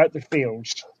throughout the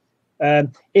fields.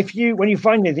 When you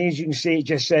find anything, as you can see, it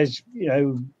just says,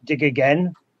 dig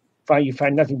again. You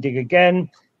find nothing, dig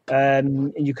again.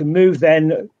 And you can move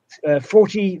then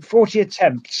 40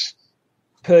 attempts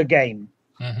per game.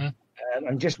 Mm-hmm.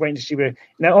 I'm just waiting to see where.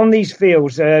 Now, on these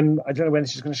fields, I don't know when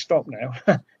this is going to stop now.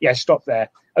 Yeah, stop there.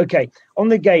 Okay. On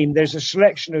the game, there's a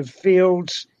selection of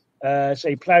fields,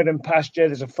 say ploughed and pasture.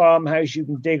 There's a farmhouse you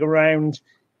can dig around.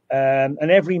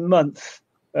 And every month,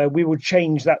 we will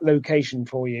change that location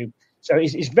for you. So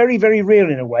it's very, very real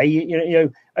in a way. You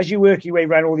know, as you work your way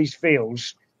around all these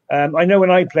fields, I know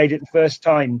when I played it the first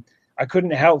time, I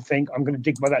couldn't help think I'm going to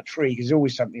dig by that tree because there's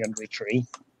always something under a tree.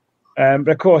 But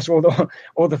of course, all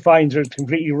the finds are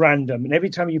completely random, and every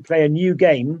time you play a new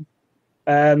game,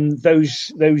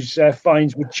 those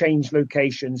finds would change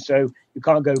location, so you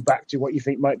can't go back to what you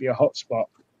think might be a hot spot.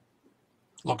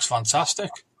 Looks fantastic,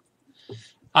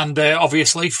 and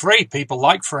obviously free. People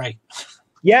like free.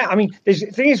 Yeah, I mean, the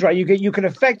thing is, right? You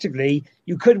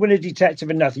could win a detective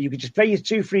and nothing. You could just play your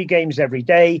 2 free games every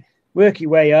day, work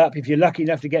your way up. If you're lucky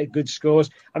enough to get good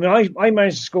scores, I mean, I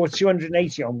managed to score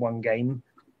 280 on one game.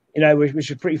 Which was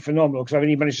pretty phenomenal because I've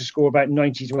only managed to score about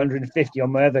 90 to 150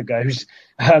 on my other goes.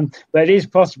 But it is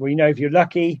possible, if you're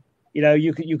lucky,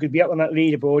 you could be up on that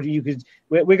leaderboard.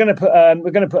 We're going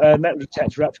to put a metal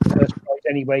detector up for the first prize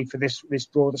anyway for this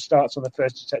draw that starts on the 1st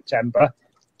of September.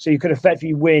 So you could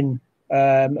effectively win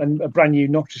a brand new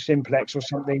Noctis Simplex or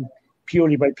something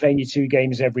purely by playing your 2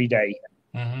 games every day.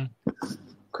 Mm-hmm.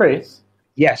 Chris?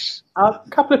 Yes. A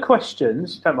couple of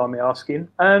questions. Don't mind me asking.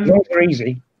 They're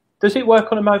easy. Does it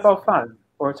work on a mobile phone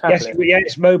or a tablet? Yes, yeah,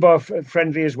 it's mobile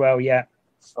friendly as well, yeah.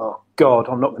 Oh, God,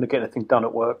 I'm not going to get anything done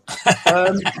at work.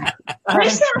 Chris,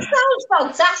 that sounds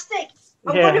fantastic.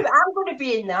 I'm going to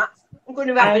be in that. I'm going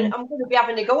to be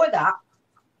having a go at that.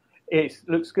 It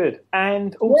looks good.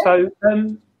 And also,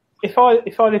 if I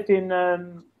lived in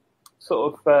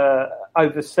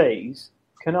overseas,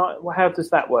 how does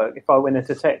that work if I win a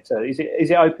detector? Is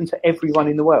it open to everyone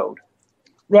in the world?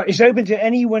 Right, it's open to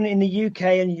anyone in the UK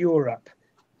and Europe.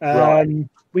 Right.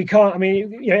 We can't. I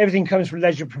mean, everything comes from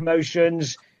Leisure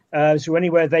Promotions, so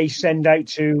anywhere they send out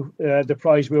to, the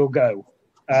prize will go.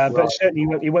 Right. But certainly,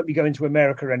 it won't be going to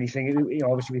America or anything.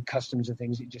 Obviously, with customs and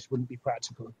things, it just wouldn't be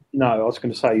practical. No, I was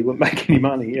going to say you wouldn't make any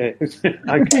money. Yeah.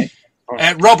 Okay.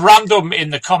 Right. Rob Random in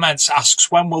the comments asks,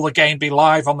 when will the game be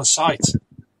live on the site?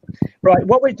 Right,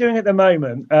 what we're doing at the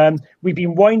moment, we've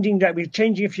been winding down. We're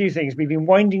changing a few things. We've been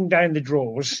winding down the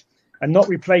draws and not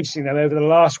replacing them over the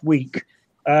last week.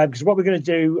 Because what we're going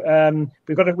to do,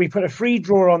 we put a free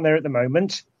draw on there at the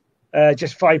moment.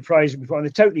 Just 5 prizes we put on.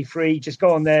 They're totally free. Just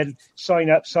go on there, sign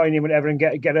in, whatever, and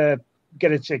get a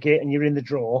ticket, and you're in the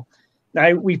draw.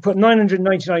 Now we put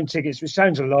 999 tickets, which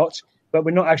sounds a lot, but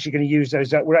we're not actually going to use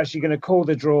those. We're actually going to call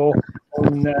the draw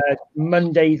on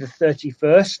Monday the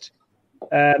 31st.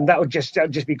 That would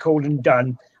just be called and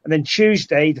done. And then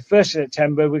Tuesday, the 1st of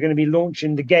September, we're going to be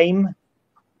launching the game.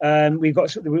 One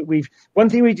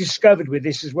thing we discovered with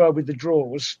this as well, with the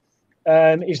draws,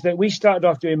 is that we started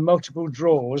off doing multiple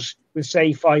draws with,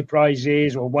 say, 5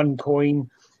 prizes or 1 coin.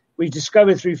 We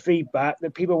discovered through feedback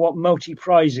that people want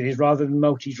multi-prizes rather than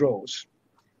multi-draws.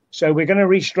 So we're going to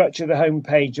restructure the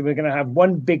homepage, and we're going to have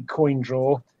 1 big coin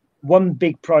draw, 1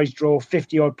 big prize draw,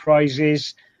 50-odd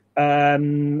prizes.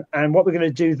 And what we're going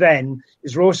to do then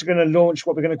is we're also going to launch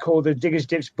what we're going to call the Diggers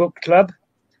Dips Book Club.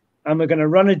 And we're going to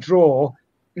run a draw,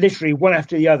 literally one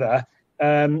after the other.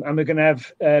 And we're going to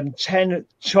have 10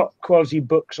 top quality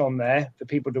books on there for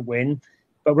people to win.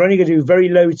 But we're only going to do very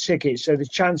low tickets. So the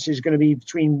chance is going to be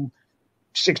between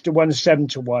 6 to 1, 7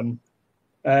 to 1.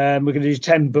 We're going to do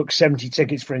 10 books, 70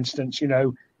 tickets, for instance,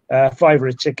 £5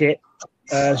 a ticket.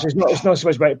 So it's not so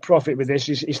much about profit with this.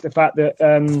 It's the fact that,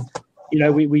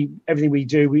 we everything we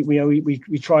do,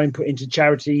 we try and put into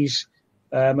charities.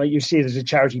 You see there's a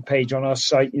charity page on our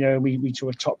site, we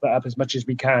sort of top that up as much as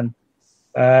we can.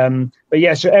 But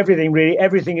yeah, so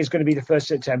everything is going to be the 1st of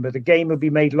September. The game will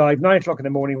be made live 9:00 in the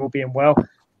morning. We'll be in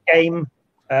game,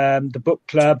 the book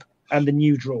club, and the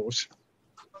new draws.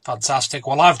 Fantastic.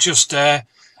 Well, I've just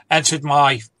entered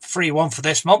my free one for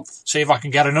this month. See if I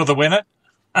can get another winner.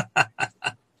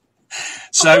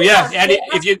 So yeah, and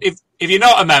if you're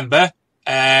not a member,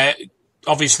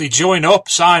 obviously join up,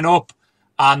 sign up,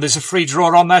 and there's a free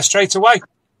draw on there straight away.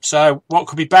 So what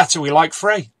could be better? We like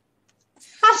free.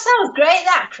 That sounds great,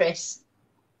 that, Chris.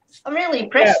 I'm really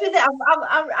impressed with it.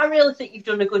 I really think you've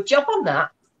done a good job on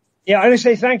that. Yeah, I want to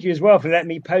say thank you as well for letting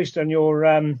me post on your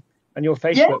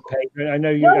Facebook page. I know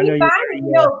you.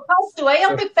 Post away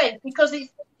on my page, because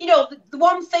it's the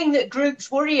one thing that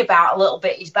groups worry about a little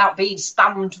bit is about being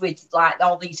spammed with like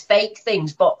all these fake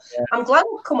things. But I'm glad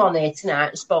I've come on here tonight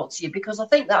and spoke to you, because I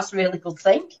think that's a really good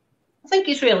thing. I think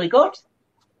it's really good.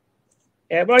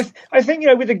 Yeah, but I think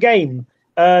with the game.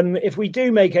 If we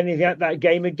do make anything at that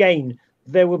game again,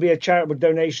 there will be a charitable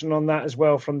donation on that as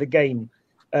well from the game.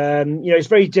 It's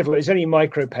very difficult. It's only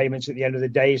micro payments at the end of the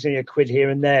day. It's only a quid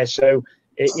here and there. So,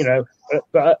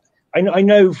 but I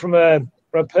know from a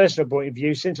personal point of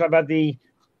view, since I've had the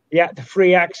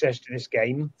free access to this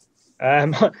game,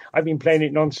 I've been playing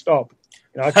it non-stop.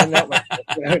 I couldn't help myself.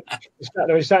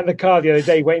 I was sat in the car the other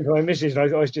day waiting for my missus,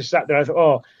 and I was just sat there. I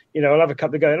thought, I'll have a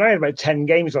couple of go. And I had about 10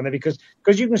 games on there because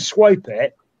you can swipe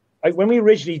it. When we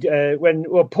originally,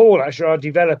 Paul, actually, our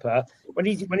developer, when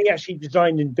he actually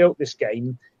designed and built this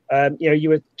game, you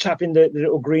were tapping the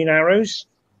little green arrows.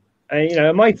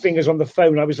 And, my fingers on the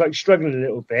phone, I was like struggling a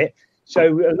little bit. So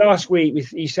last week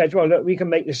he said, well, look, we can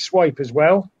make this swipe as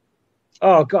well.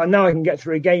 Oh, God, now I can get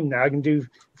through a game now. I can do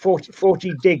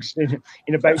 40 digs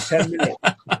in about 10 minutes.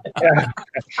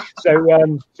 So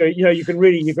you can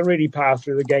really power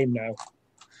through the game now.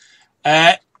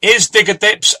 Is Digger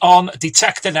Dips on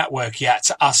Detector Network yet?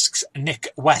 Asks Nick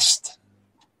West.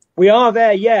 We are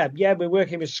there, yeah. We're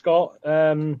working with Scott.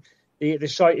 The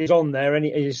site is on there.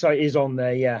 The site is on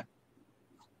there, yeah.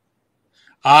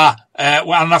 Well,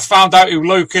 and I found out who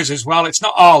Luke is as well. It's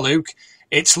not our Luke.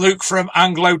 It's Luke from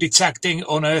Anglo Detecting,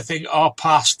 Unearthing Our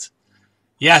Past.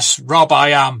 Yes, Rob,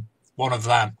 I am one of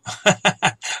them.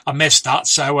 I missed that.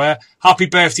 So happy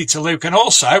birthday to Luke. And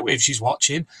also, if she's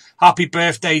watching, happy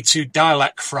birthday to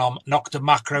Dialect from Nocta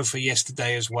Macro for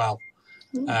yesterday as well.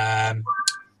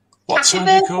 What time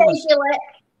do you call us?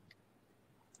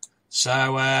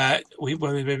 So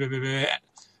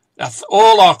that's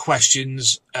all our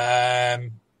questions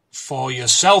for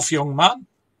yourself, young man.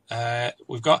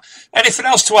 We've got anything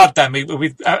else to add then?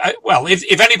 Well,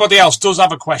 if anybody else does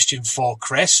have a question for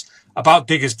Chris about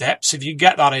Diggers Depths, if you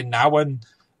get that in now,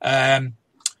 and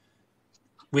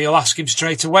we'll ask him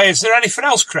straight away. Is there anything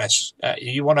else, Chris,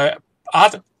 you want to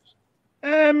add?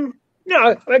 No,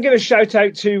 I'll give a shout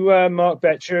out to Mark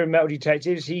Betcher and Metal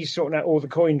Detectives. He's sorting out all the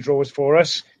coin draws for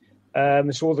us.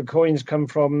 So all the coins come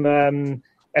from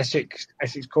Essex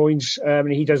Coins,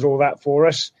 and he does all that for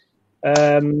us.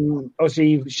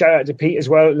 Obviously, shout out to Pete as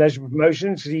well at Leisure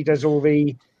Promotions, because he does all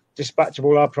the dispatch of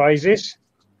all our prizes.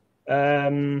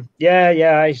 I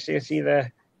see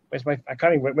there. I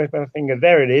can't even where's my finger.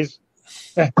 There it is.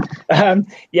 So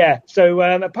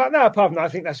apart from that, I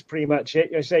think that's pretty much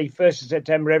it. I say 1st of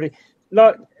September.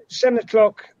 7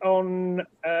 o'clock on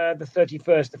the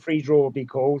 31st, the free draw will be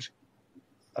called.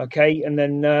 Okay, and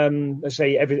then let's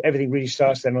say everything really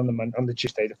starts then on the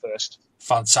Tuesday the 1st.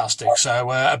 Fantastic. So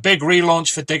a big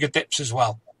relaunch for Digger Dips as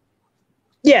well.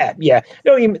 Yeah.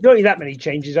 Not really that many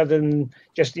changes other than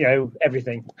just,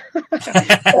 everything.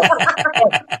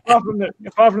 apart from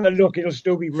the look, it'll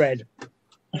still be red.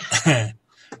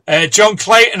 John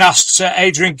Clayton asks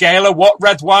Adrian Gaylor, what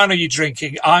red wine are you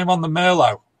drinking? I'm on the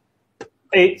Merlot.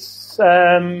 It's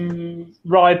Ribena,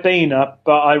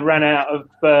 but I ran out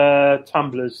of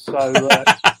tumblers, so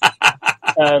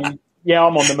yeah,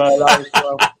 I'm on the Merlot as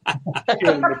well.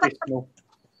 Purely medicinal.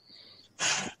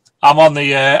 I'm on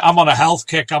a health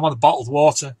kick. I'm on the bottled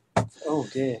water. Oh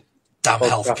dear! Damn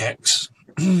health kicks.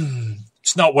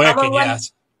 It's not working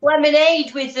yet.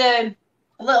 Lemonade with a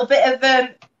little bit of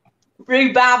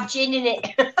rhubarb gin in it.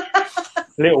 A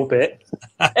little bit.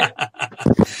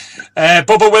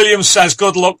 Bubba Williams says,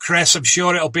 "Good luck, Chris. I'm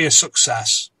sure it'll be a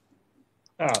success."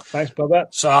 Oh, thanks, Bubba.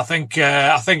 So I think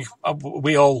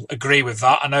we all agree with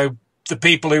that. I know the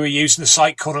people who are using the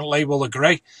site currently will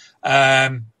agree.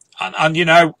 And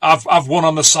I've won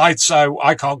on the site, so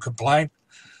I can't complain.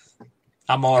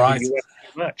 I'm all right.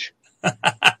 Much.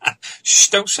 Shh,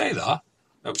 don't say that.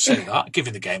 Don't say that.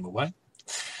 Giving the game away.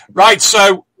 Right,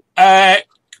 so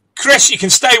Chris, you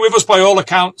can stay with us by all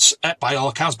accounts, by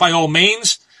all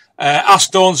means.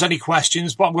 Ask Dawn's any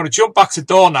questions, but I'm going to jump back to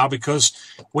Dawn now because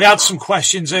we had some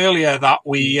questions earlier that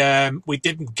we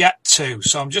didn't get to.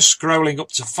 So I'm just scrolling up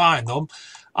to find them.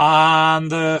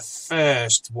 And the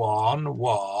first one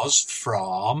was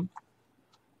from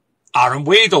Aaron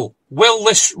Weedle. Will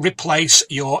this replace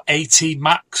your AT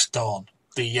Max, Dawn?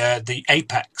 The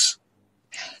Apex?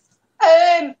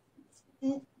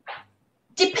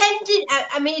 Depending,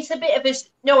 I mean, it's a bit of a...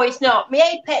 No, it's not. My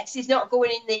Apex is not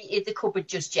going in the cupboard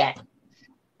just yet.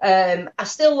 I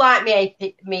still like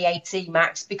my AT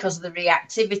Max because of the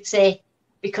reactivity,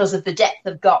 because of the depth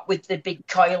I've got with the big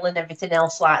coil and everything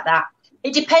else like that.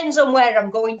 It depends on where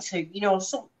I'm going to.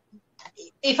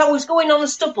 If I was going on a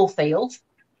stubble field,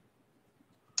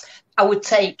 I would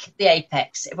take the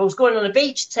Apex. If I was going on a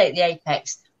beach, I'd take the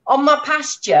Apex. On my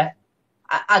pasture,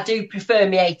 I do prefer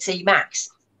my AT Max.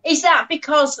 Is that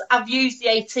because I've used the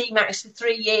AT Max for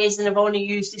 3 years and I've only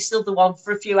used this other one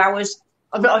for a few hours?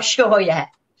 I'm not sure yet.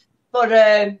 But,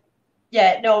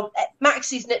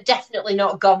 Max is definitely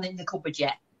not gone in the cupboard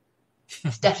yet.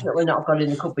 It's definitely not gone in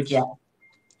the cupboard yet.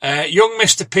 Young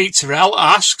Mr. Peterell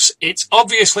asks, it's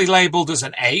obviously labelled as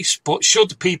an ace, but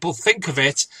should people think of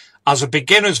it as a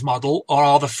beginner's model, or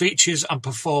are the features and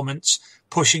performance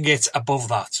pushing it above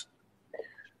that?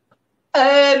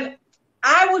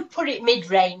 I would put it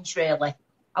mid-range, really.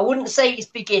 I wouldn't say it's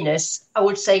beginners. I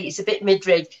would say it's a bit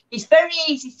mid-range. It's very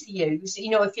easy to use.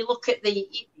 If you look at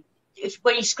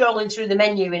when you're scrolling through the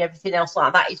menu and everything else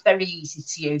like that, it's very easy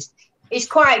to use. It's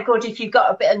quite good if you've got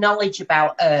a bit of knowledge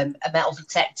about a metal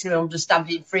detector,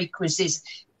 understanding frequencies,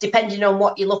 depending on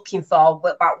what you're looking for,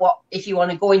 about if you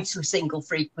want to go into a single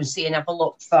frequency and have a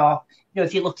look for,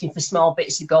 if you're looking for small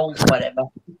bits of gold or whatever.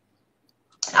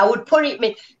 I would put it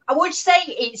mid. I would say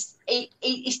it's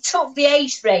took the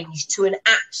ace range to an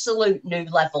absolute new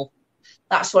level.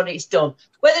 That's what it's done.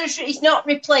 Whether it's not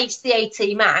replaced the AT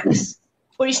Max,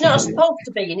 but it's not supposed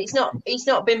to be, and it's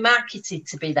not been marketed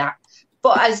to be that.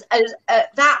 But as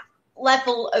that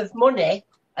level of money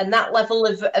and that level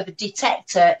of a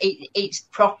detector, it's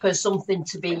proper something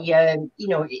to be.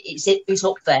 It's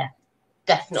up there,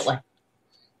 definitely.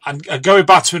 And going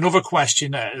back to another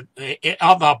question, at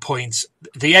that point,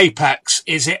 the Apex,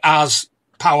 is it as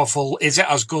powerful? Is it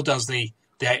as good as the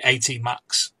AT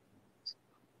Max?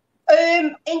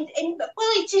 Well,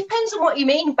 it depends on what you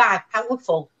mean by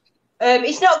powerful.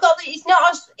 Its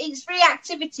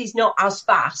reactivity is not as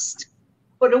fast,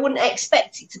 but I wouldn't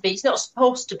expect it to be. It's not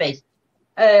supposed to be.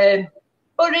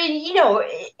 But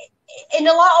in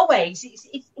a lot of ways,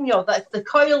 it's the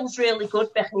coil's really good.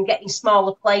 I can get in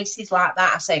smaller places like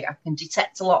that. I say I can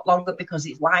detect a lot longer because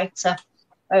it's lighter.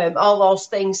 All those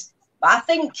things. But I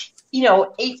think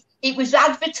it was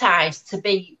advertised to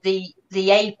be the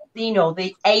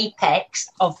apex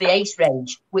of the Ace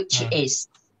range, which it is.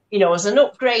 As an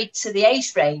upgrade to the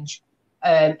Ace range,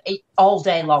 all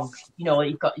day long.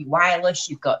 You've got your wireless,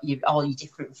 you've got all your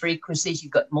different frequencies,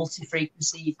 you've got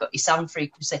multi-frequency, you've got your sound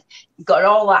frequency, you've got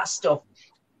all that stuff.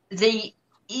 They're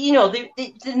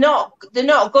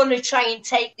not going to try and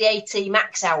take the AT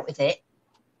Max out with it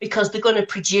because they're going to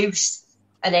produce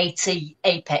an AT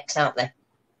Apex, aren't they?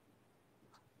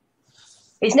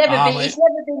 It's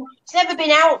never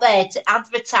been out there to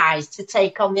advertise to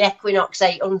take on the Equinox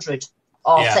 800.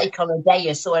 or Yeah. take on a day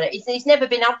or so. It's never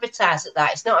been advertised at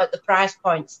that. It's not at the price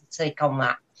point to take on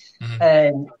that.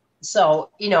 Mhm. So,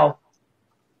 no,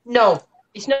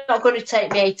 it's not going to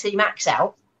take me AT Max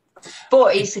out,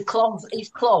 but it's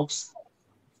close.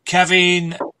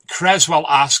 Kevin Creswell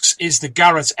asks, is the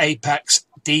Garrett Apex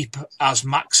deep as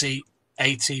Maxi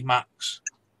AT Max?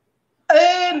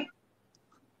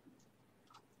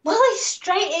 Well, it's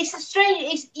strange.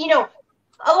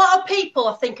 A lot of people,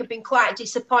 I think, have been quite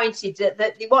disappointed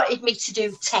that they wanted me to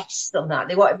do tests on that.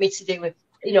 They wanted me to do,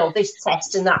 this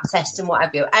test and that test and what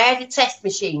have you. I had a test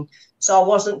machine, so I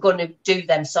wasn't going to do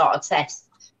them sort of tests.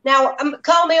 Now,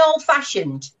 call me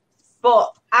old-fashioned,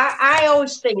 but I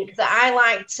always think that I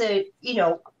like to,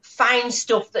 find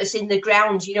stuff that's in the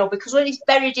ground, because when it's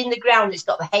buried in the ground, it's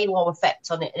got the halo effect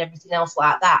on it and everything else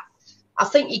like that. I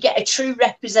think you get a true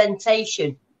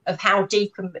representation of how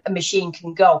deep a machine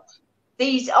can go.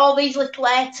 All these little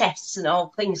air tests and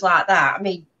all things like that. I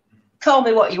mean, call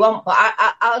me what you want, but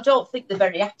I don't think they're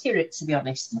very accurate, to be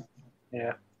honest.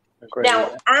 Yeah, agree.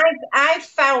 Now, I've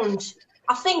found,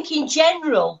 I think in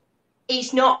general,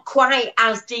 it's not quite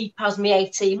as deep as my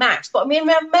AT Max. But I mean,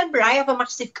 remember, I have a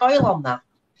massive coil on that.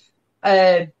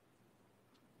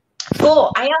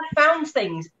 But I have found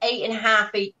things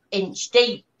 8.5 inch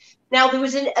deep. Now, there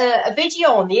was a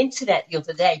video on the internet the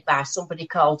other day by somebody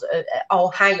called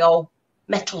Ohio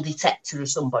Metal Detector or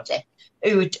somebody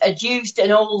who had used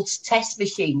an old test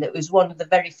machine that was one of the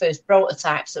very first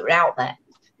prototypes that were out there.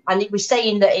 And it was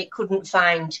saying that it couldn't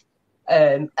find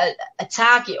a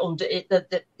target under it,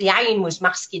 that the iron was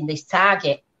masking this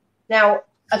target. Now,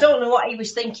 I don't know what he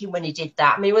was thinking when he did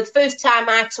that. I mean, the first time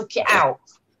I took it out,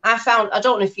 I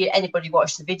don't know if anybody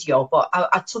watched the video, but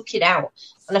I took it out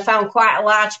and I found quite a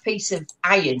large piece of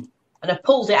iron, and I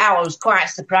pulled it out. I was quite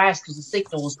surprised because the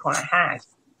signal was quite high.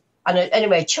 And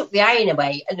anyway, I chucked the iron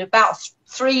away, and about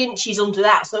 3 inches under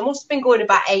that, so it must have been going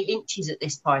about 8 inches at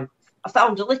this point, I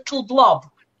found a little blob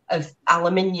of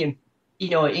aluminium.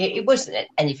 It wasn't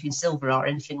anything silver or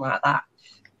anything like that.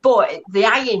 But the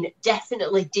iron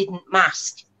definitely didn't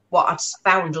mask what I'd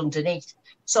found underneath.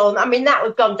 So, I mean, that would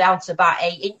have gone down to about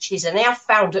 8 inches, and I have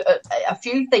found a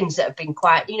few things that have been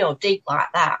quite, deep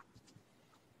like that.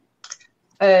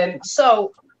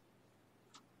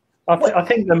 I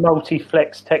think the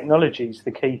multi-flex technology is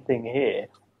the key thing here.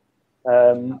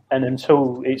 And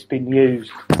until it's been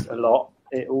used a lot,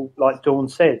 it'll, like Dawn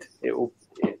said, it'll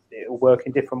work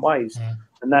in different ways. Yeah.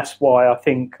 And that's why I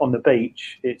think on the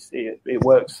beach it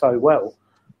works so well.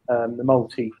 The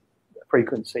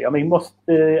multi-frequency. I mean, what's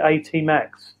the AT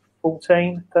Max?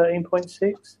 14,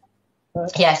 13.6?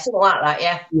 Yeah, something like that,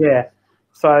 yeah. Yeah.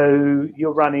 So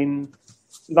you're running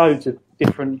loads of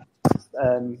different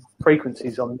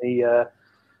frequencies on the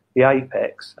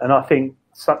Apex, and I think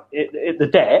the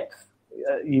depth,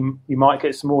 you might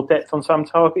get some more depth on some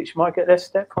targets, you might get less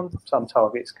depth on some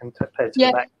targets compared to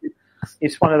the Max.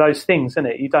 It's one of those things, isn't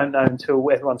it? You don't know until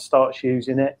everyone starts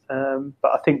using it.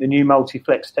 But I think the new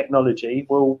multi-flex technology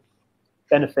will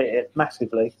benefit it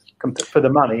massively for the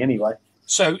money anyway.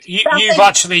 So you've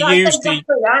actually used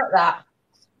exactly like that.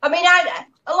 I mean,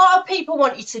 a lot of people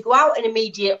want you to go out and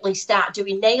immediately start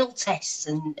doing nail tests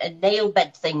and nail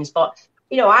bed things. But,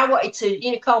 I wanted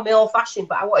to, call me old-fashioned,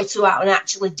 but I wanted to go out and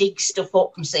actually dig stuff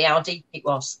up and see how deep it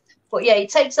was. But, yeah, it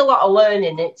takes a lot of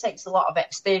learning. It takes a lot of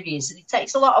experience. And it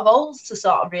takes a lot of holes to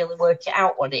sort of really work it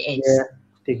out what it is. Yeah,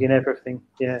 digging everything,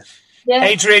 yeah.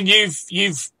 Adrian,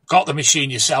 you've got the machine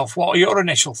yourself. What are your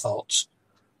initial thoughts?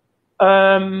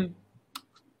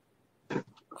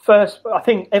 First, I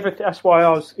think everything. That's why I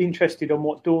was interested on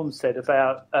what Dawn said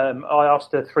about. I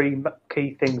asked her 3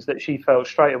 key things that she felt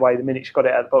straight away the minute she got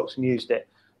it out of the box and used it: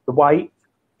 the weight,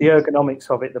 the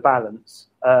ergonomics of it, the balance.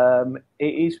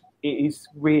 It is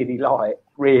really light,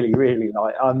 really, really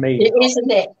light. I mean, it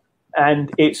isn't it?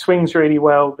 And it swings really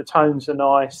well. The tones are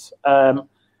nice.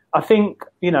 I think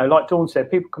like Dawn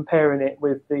said, people comparing it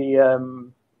with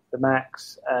the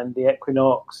Max and the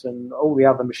Equinox and all the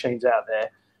other machines out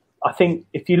there. I think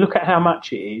if you look at how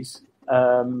much it is,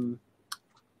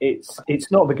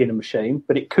 it's not a beginner machine,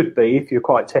 but it could be if you're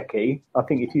quite techie. I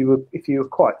think if you were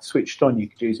quite switched on, you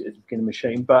could use it as a beginner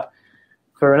machine. But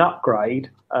for an upgrade,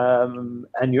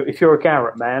 if you're a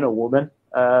Garrett man or woman,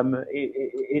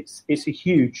 it's a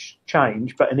huge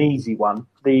change, but an easy one.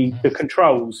 The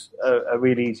controls are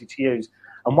really easy to use.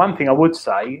 And one thing I would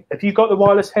say, have you got the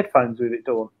wireless headphones with it,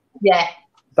 Dawn? Yeah.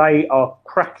 They are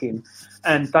cracking,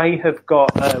 and they have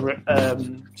got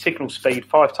signal speed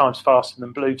 5 times faster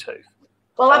than Bluetooth.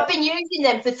 Well, I've been using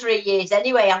them for 3 years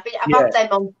anyway. I've had them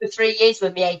on for 3 years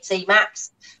with my AT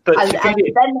Max. But and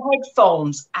them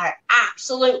headphones are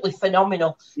absolutely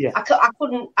phenomenal. Yeah. I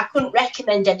couldn't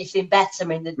recommend anything better. I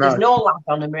mean, there's no lag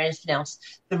on them or anything else.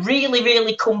 They're really,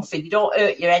 really comfy. They don't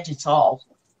hurt your head at all.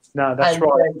 No, that's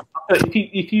right. But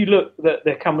if you look that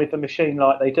they come with a machine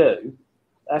like they do,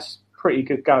 that's pretty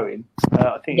good going.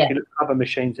 I think if you look at other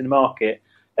machines in the market,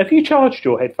 have you charged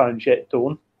your headphones yet,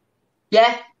 Dawn?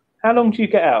 Yeah. How long do you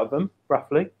get out of them,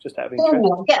 roughly? Just out of interest.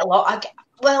 I get a lot.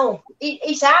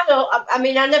 It's hard. I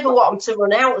mean, I never want them to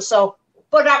run out. So,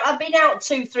 but I've been out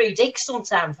 2-3 digs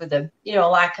sometimes with them. You know,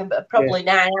 like probably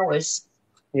 9 hours.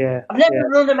 Yeah. I've never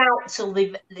run them out till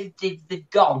they've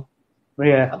gone.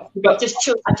 Yeah.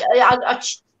 I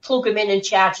plug them in and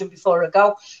charge them before I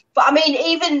go. But I mean,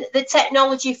 even the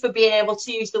technology for being able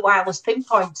to use the wireless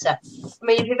pinpointer. I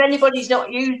mean, if anybody's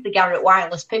not used the Garrett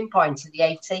wireless pinpointer, the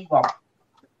AT one.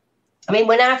 I mean,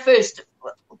 when I first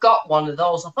got one of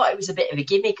those, I thought it was a bit of a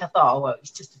gimmick. I thought, well,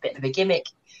 it's just a bit of a gimmick.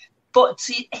 But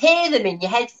to hear them in your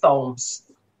headphones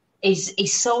is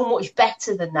so much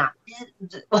better than that.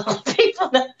 Well,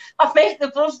 I've made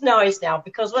the buzz noise now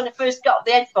because when I first got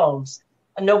the headphones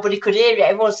and nobody could hear it,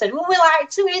 everyone said, well, we like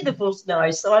to hear the buzz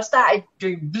noise. So I started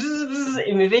doing buzz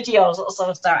in my videos, so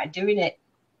I started doing it.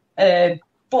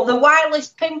 But the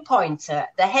wireless pinpointer,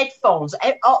 the headphones,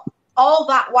 all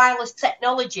that wireless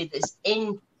technology that's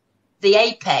in the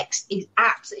Apex is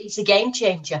it's a game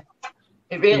changer.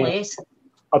 It really is.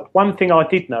 One thing I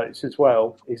did notice as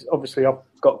well is obviously I've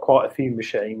got quite a few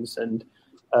machines and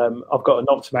I've got an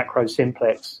Optimacro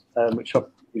Simplex, which I've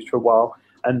used for a while,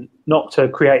 and Nocta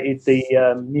created the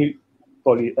mute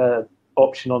volume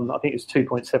option on, I think it's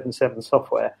 2.77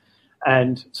 software.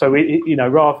 And so,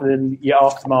 rather than your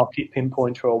aftermarket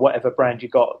pinpointer or whatever brand you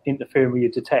got interfering with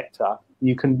your detector,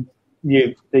 you can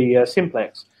mute the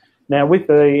Simplex. Now, with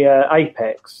the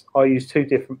Apex, I use 2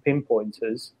 different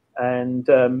pinpointers, and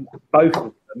both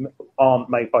of them aren't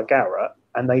made by Garrett,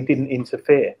 and they didn't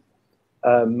interfere,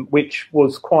 which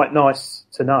was quite nice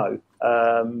to know,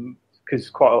 because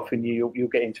quite often you'll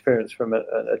get interference from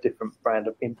a different brand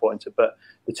of pinpointer. But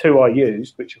the 2 I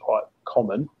used, which are quite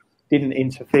common, didn't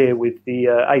interfere with the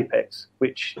Apex,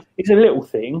 which is a little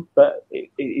thing, but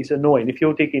it is annoying. If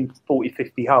you're digging 40,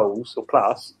 50 holes or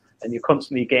plus, and you're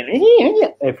constantly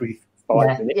getting every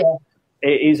 5 minutes,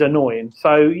 it is annoying.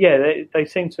 So, they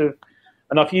seem to have,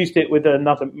 and I've used it with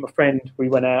my friend. We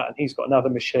went out and he's got another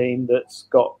machine that's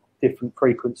got different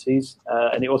frequencies,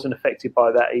 and it wasn't affected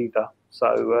by that either.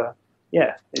 So,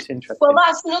 it's interesting. Well,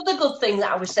 that's another good thing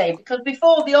that I was saying, because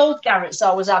before the old Garrett's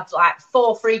always had like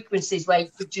 4 frequencies where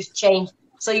you could just change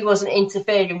so you wasn't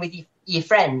interfering with your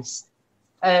friends.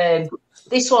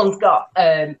 This one's got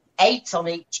 8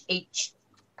 on each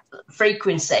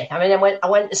frequency. I mean, I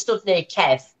went and stood near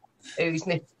Kev, who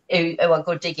I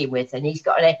go digging with, and he's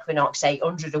got an Equinox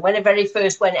 800. And when I very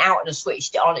first went out and I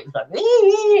switched it on, it was like,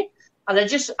 and I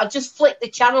just flicked the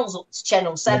channels up to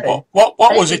channel 7. What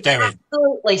was it doing?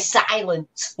 Absolutely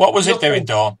silent. What was it doing,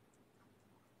 Dawn?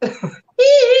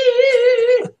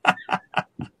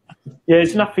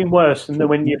 There's nothing worse than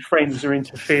when your friends are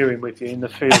interfering with you in the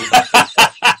field.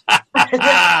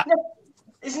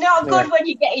 It's not good when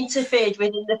you get interfered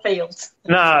with in the field.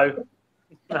 No.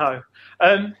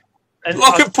 And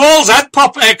look at Paul's head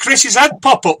pop, Chris's head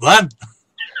pop up then.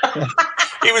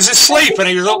 He was asleep and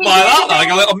he was up like that,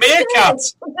 like a little meerkat.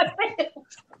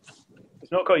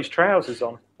 He's not got his trousers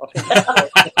on, I think.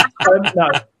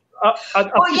 No.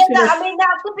 I mean,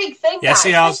 that's a big thing. Yes,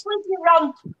 he has. When you're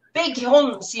on big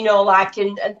hunts, like,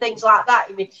 and things like that.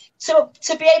 I mean, so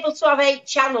to be able to have 8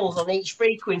 channels on each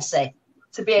frequency,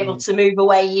 to be able to move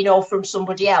away, from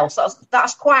somebody else,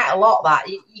 that's quite a lot. That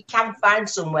you can find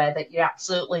somewhere that you're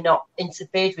absolutely not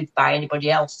interfered with by anybody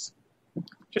else.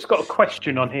 Just got a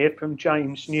question on here from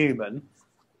James Newman.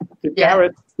 Did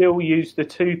Garrett still use the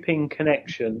 2-pin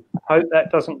connection? Hope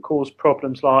that doesn't cause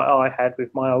problems like I had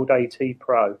with my old AT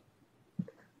Pro.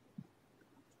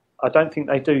 I don't think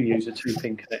they do use a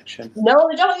 2-pin connection. No,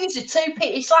 they don't use a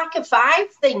 2-pin. It's like a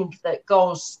 5 thing that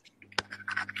goes.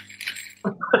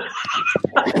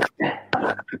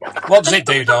 What does it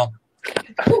do, Dawn?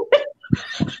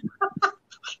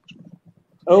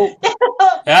 Oh,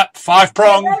 yeah,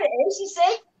 5-prong. There it is, you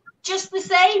see, just the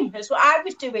same as what I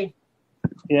was doing.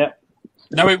 Yeah.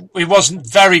 No, it wasn't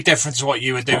very different to what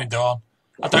you were doing, Dawn.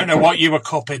 I don't know what you were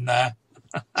cupping there.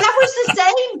 That was the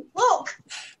same. Look.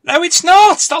 No, it's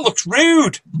not. That looks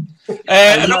rude.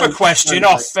 Another question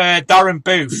off Darren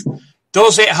Booth.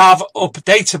 Does it have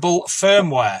updatable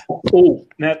firmware? Oh,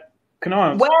 now Can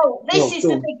I answer? Well, this is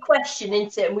the big question,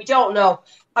 isn't it? And we don't know.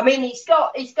 I mean, it's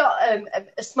got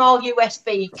a small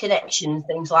USB connection and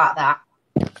things like that.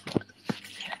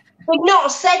 They've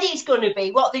not said it's going to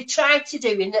be what they've tried to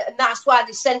do, and that's why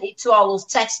they sent it to all those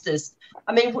testers.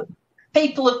 I mean,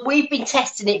 we've been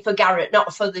testing it for Garrett,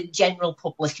 not for the general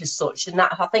public as such, and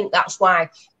I think that's why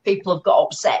people have got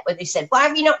upset when they said, "Why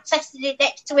have you not tested it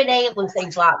next to an ale and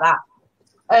things like that?"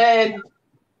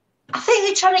 I think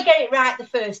they're trying to get it right the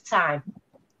first time.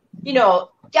 You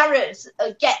know, Garrett's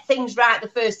get things right the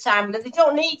first time, and they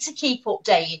don't need to keep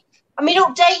updating. I mean,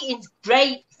 updating's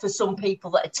great for some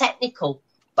people that are technical.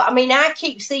 But, I mean, I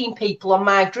keep seeing people on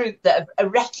my group that are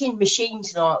wrecking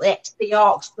machines and all, the XP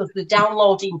arcs, because they're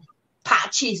downloading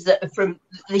patches that are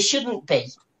they shouldn't be,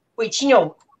 which, you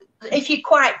know, if you're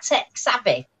quite tech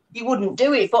savvy, you wouldn't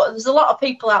do it. But there's a lot of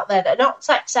people out there that are not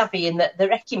tech savvy and that they're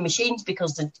wrecking machines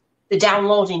because they're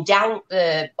downloading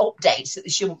updates that they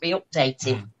shouldn't be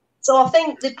updating. So I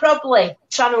think they're probably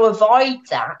trying to avoid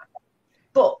that.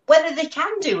 But whether they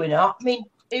can do or not, I mean,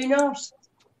 who knows?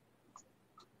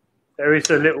 There is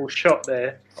a little shot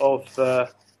there of a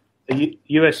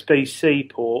USB-C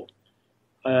port,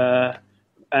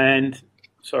 and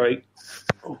sorry.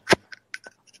 What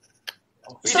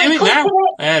are you doing now?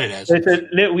 There it is. There's a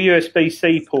little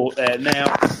USB-C port there.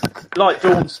 Now, like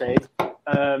Dawn said,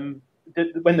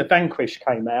 when the Vanquish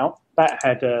came out, that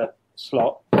had a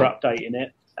slot for updating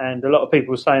it, and a lot of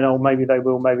people were saying, "Oh, maybe they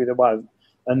will, maybe they won't."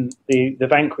 And the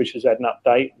Vanquish has had an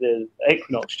update. The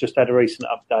Equinox just had a recent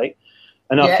update,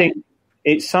 and I think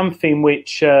it's something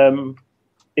which,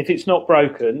 if it's not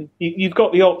broken, you've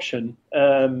got the option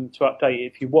to update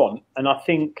it if you want. And I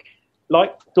think,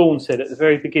 like Dawn said at the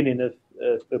very beginning of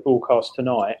the broadcast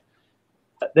tonight,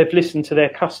 they've listened to their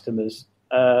customers,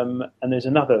 and there's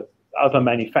other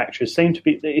manufacturers seem to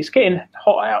be. It's getting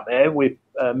hot out there with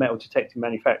metal detecting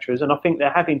manufacturers, and I think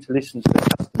they're having to listen to their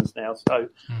customers now. So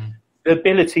the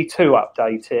ability to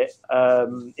update it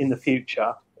in the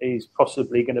future is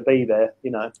possibly going to be there,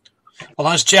 you know. Well,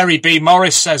 as Jerry B.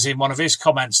 Morris says in one of his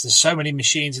comments, there's so many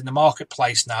machines in the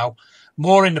marketplace now,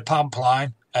 more in the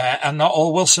pipeline, and not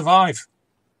all will survive.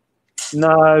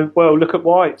 No, well, look at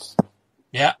White's.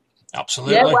 Yeah,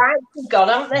 absolutely. Yeah, White's have gone,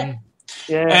 haven't they?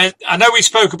 Yeah. I know we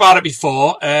spoke about it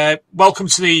before. Welcome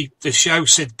to the show,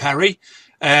 Sid Perry.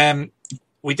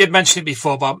 We did mention it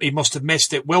before, but he must have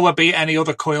missed it. Will there be any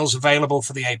other coils available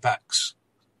for the Apex?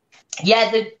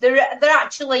 Yeah, they're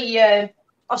actually...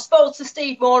 I spoke to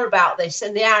Steve Moore about this,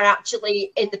 and they are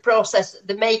actually in the process.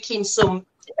 They're making some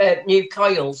new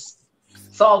coils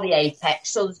for the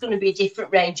Apex, so there's going to be a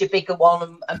different range, a bigger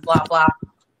one, and blah blah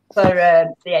for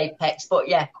the Apex. But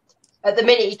yeah, at the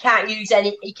minute you can't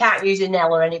use a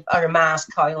Nell or a Mars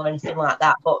coil or anything like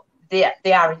that. But they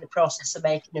are in the process of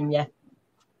making them. Yeah,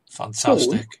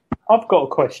 fantastic. Cool. I've got a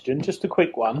question, just a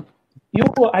quick one.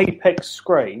 Your Apex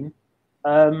screen,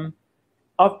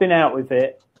 I've been out with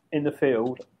it in the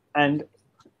field, and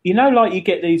you know, like you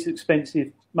get these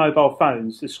expensive mobile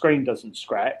phones, the screen doesn't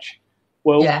scratch.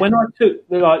 Well, when I took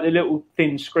the little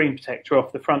thin screen protector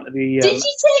off the front of the, did you take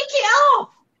it off?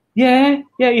 Yeah,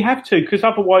 you have to, because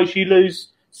otherwise you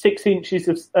lose 6 inches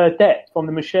of depth on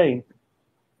the machine.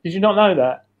 Did you not know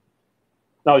that?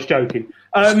 No, I was joking.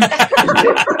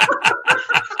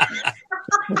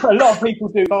 A lot of people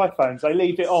do iPhones. They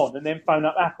leave it on and then phone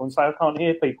up Apple and say, I can't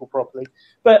hear people properly.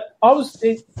 But I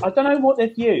don't know what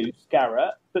they've used,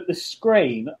 Garrett, but the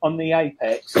screen on the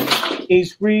Apex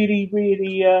is really,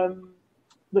 really,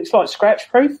 looks like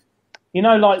scratch-proof. You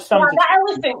know, like some... Like that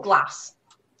elephant glass.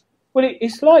 Well,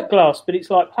 it's like glass, but it's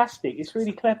like plastic. It's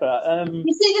really clever.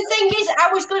 You see, the thing is,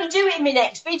 I was going to do it in my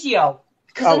next video,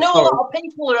 because I know a lot of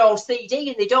people are OCD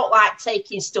and they don't like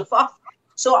taking stuff off.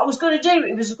 So what I was going to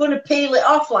do, was going to peel it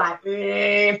off, like,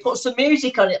 put some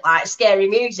music on it, like scary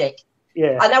music.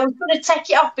 Yeah. And I was going to take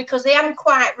it off because I am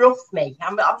quite rough, me.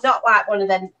 I'm not like one of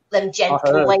them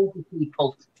gentle, lazy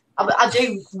people. I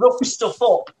do rough stuff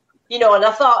up, you know. And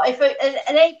I thought if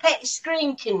an Apex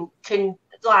screen can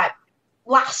like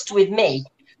last with me,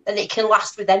 then it can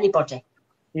last with anybody.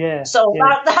 Yeah. So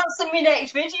that's in my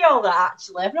next video. That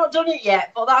actually, I've not done it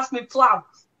yet, but that's my plan.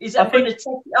 I'm going to take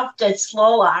it off dead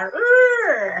slow. Like,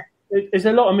 there's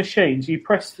a lot of machines. You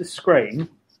press the screen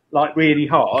like really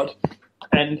hard,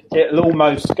 and it'll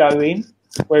almost go in.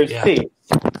 Whereas this,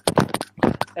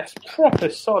 that's proper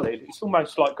solid. It's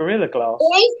almost like Gorilla Glass.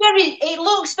 It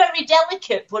looks very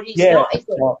delicate, but it's not. Is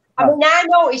it? I mean, I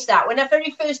noticed that when I very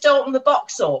first opened the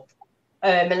box up,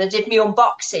 and I did my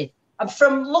unboxing. And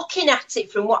from looking at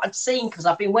it, from what I'd seen, because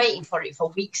I've been waiting for it for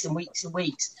weeks and weeks and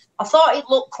weeks, I thought it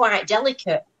looked quite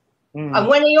delicate. And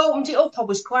when he opened it up, I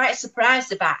was quite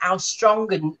surprised about how strong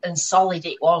and solid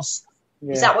it was.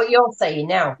 Yeah. Is that what you're saying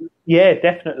now? Yeah,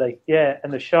 definitely. Yeah,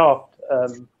 and the shaft,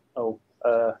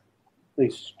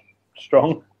 is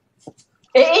strong.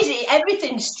 It is.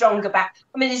 Everything's strong about.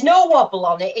 I mean, there's no wobble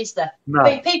on it, is there? No.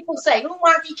 I mean, people say, "Oh,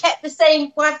 why have you kept the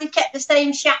same? Why have they kept the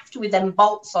same shaft with them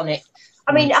bolts on it?"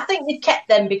 I mean, I think they've kept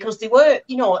them because they were,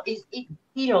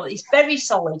 it's very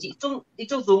solid. It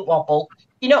doesn't wobble.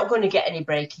 You're not going to get any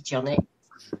breakage on it.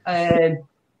 I'm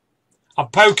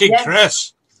poking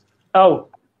Chris. Oh.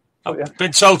 I've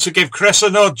been told to give Chris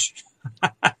a nudge.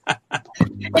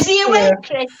 Is he awake,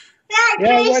 Chris?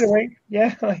 Yeah, wide awake.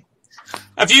 Yeah.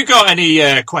 Have you got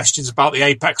any questions about the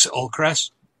Apex at all, Chris?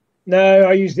 No,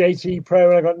 I use the AT Pro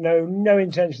and I got no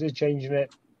intention of changing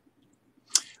it.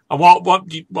 And what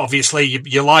obviously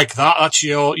you like that. That's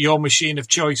your machine of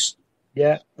choice.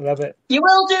 Yeah, I love it. You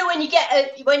will do when you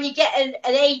get an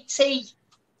AT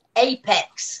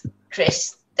Apex,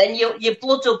 Chris. Then your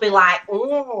blood will be like,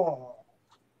 oh.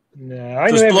 No,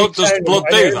 I does know blood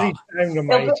do that?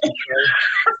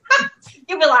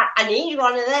 You'll be like, I need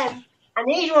one of them. I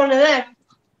need one of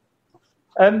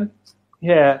them.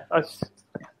 Yeah.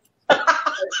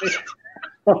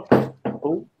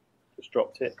 Oh, just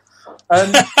dropped it.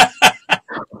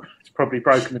 It's probably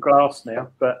broken the glass now,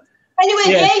 but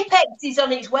anyway, the Apex is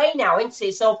on its way now, isn't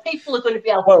it? So people are going to be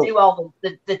able to do all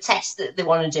the tests that they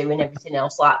want to do and everything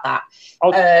else like that.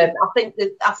 I think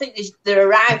they're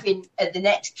arriving at the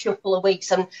next couple of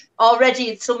weeks, and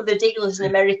already some of the dealers in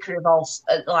America have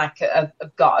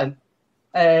got them.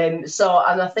 And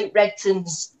I think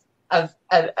Regton's are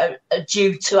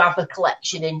due to have a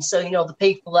collection in. So the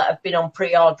people that have been on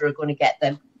pre-order are going to get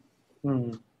them.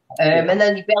 And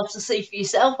then you'll be able to see for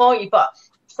yourself, won't you? But I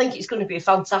think it's going to be a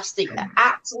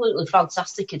absolutely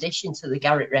fantastic addition to the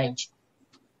Garrett range.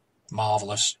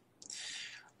 Marvellous.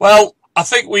 Well, I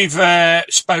think we've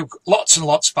spoke lots and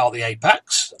lots about the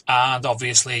Apex and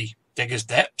obviously Digger's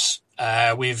Depths.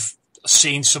 We've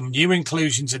seen some new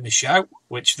inclusions in the show,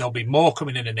 which there'll be more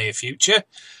coming in the near future.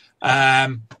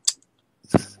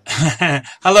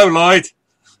 Hello, Lloyd.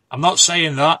 I'm not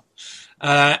saying that.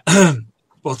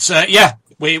 But yeah,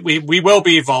 we will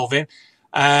be evolving.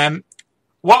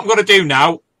 What I'm going to do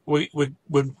now, we're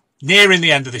nearing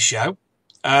the end of the show.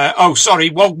 Sorry,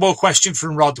 one more question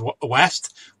from Rod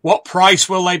West. What price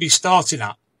will they be starting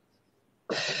at?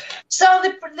 So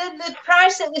the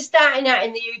price that they're starting at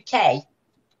in the UK,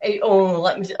 I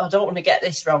don't want to get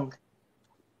this wrong,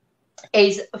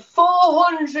 is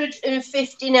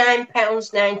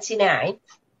 £459.99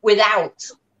 without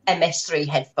MS3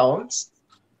 headphones.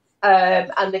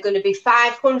 And they're going to be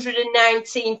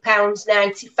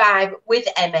 £519.95 with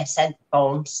MS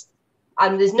headphones.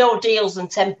 And there's no deals and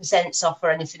 10% off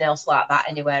or anything else like that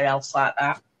anywhere else like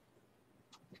that.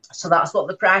 So that's what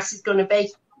the price is going to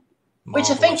be. Marvelous.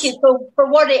 Which I think is for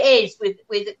what it is with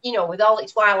all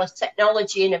its wireless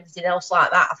technology and everything else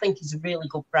like that, I think is a really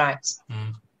good price.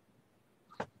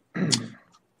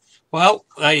 Well,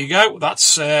 there you go.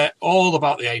 That's all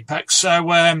about the Apex.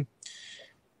 So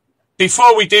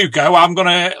before we do go, I've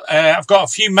got a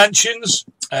few mentions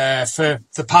for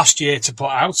the past year to put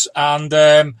out, and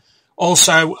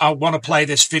also I want to play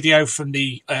this video from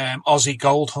the Aussie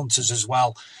Gold Hunters as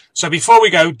well. So before we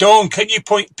go, Dawn, can you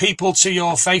point people to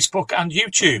your Facebook and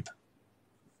YouTube?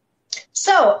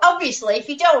 So obviously, if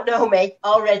you don't know me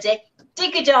already,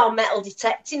 Digger Dawn Metal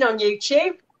Detecting on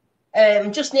YouTube.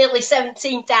 Just nearly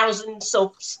 17,000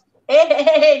 subs.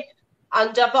 And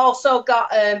I've also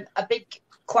got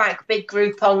quite a big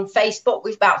group on Facebook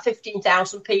with about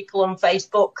 15,000 people on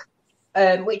Facebook,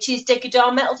 which is Digger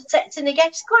Dawn Metal Detecting again.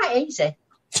 It's quite easy.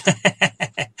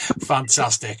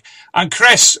 Fantastic. And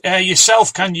Chris,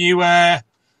 yourself, can you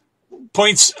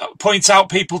point out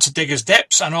people to Digger's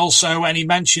Dips and also any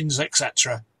mentions,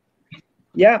 etc.?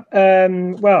 Yeah,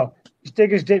 well, it's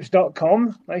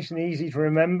diggersdips.com, nice and easy to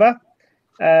remember.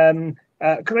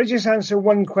 Could I just answer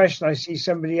one question I see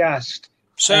somebody asked?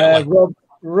 Certainly.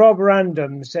 Rob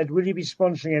Random said, will you be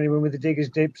sponsoring anyone with the Digger's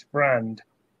Dips brand?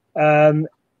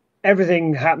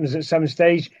 Everything happens at some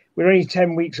stage. We're only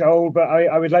 10 weeks old, but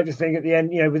I would like to think at the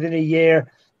end, within a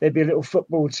year, there'd be a little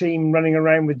football team running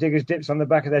around with Digger's Dips on the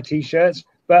back of their T-shirts.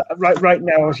 But right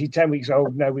now, obviously 10 weeks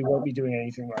old, no, we won't be doing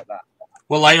anything like that.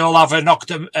 Will they all have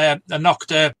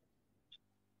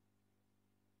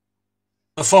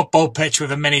a football pitch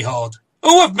with a mini horde?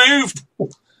 Oh, I've moved.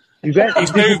 You bet.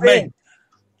 He's moved me.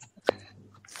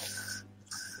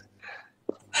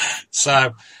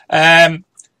 So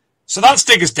that's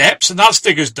Digger's Dips and that's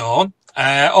Digger's Dawn.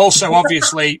 Also,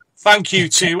 obviously, thank you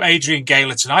to Adrian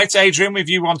Gaylor tonight. Adrian, if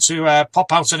you want to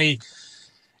pop out any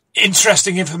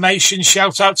interesting information,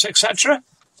 shout-outs, etc.?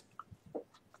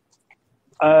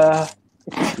 No.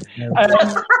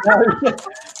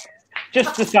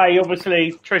 Just to say,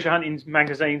 obviously, Treasure Hunting's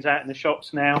magazine's out in the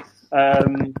shops now,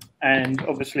 and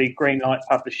obviously Greenlight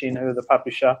Publishing, who are the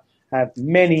publisher, have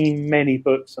many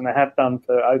books, and they have done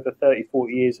for over 30,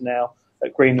 40 years now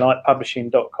at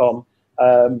greenlightpublishing.com.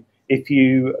 If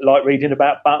you like reading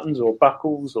about buttons or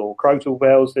buckles or crotal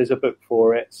bells, there's a book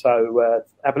for it. So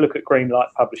have a look at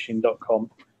greenlightpublishing.com.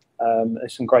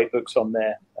 There's some great books on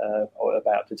there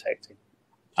about detecting.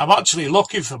 I'm actually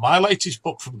looking for my latest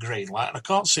book from Greenlight, and I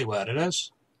can't see where it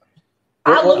is.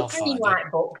 I love Greenlight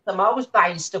books. I'm always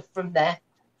buying stuff from there.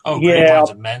 Oh, yeah.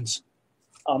 Greenlight's immense.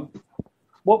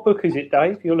 What book is it,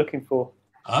 Dave, you're looking for?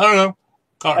 I don't know.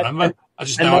 Can't remember. I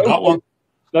just know I got one.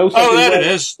 Oh, there it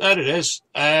is. There it is.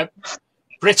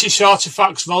 British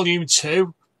Artifacts Volume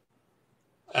 2.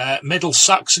 Middle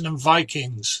Saxon and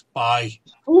Vikings by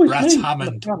Brett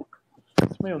Hammond.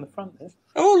 It's me on the front there.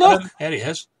 Oh, look. Here he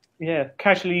is. Yeah,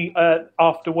 casually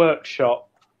after work shot.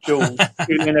 Jules,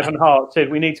 Julian Evan Hart said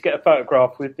we need to get a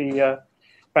photograph with the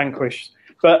Vanquish.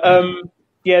 But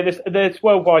yeah, there's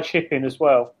worldwide shipping as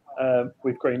well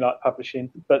with Greenlight Publishing.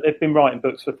 But they've been writing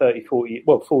books for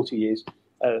 40 years,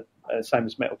 same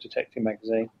as Metal Detecting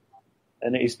magazine,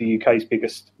 and it is the UK's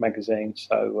biggest magazine.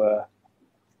 So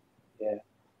yeah.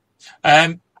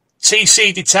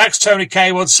 TC Detects, Tony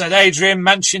Kaywood said, Adrian,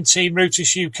 mention Team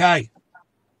Rootus UK.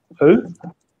 Who?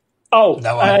 Oh,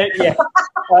 no, yeah.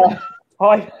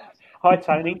 Hi,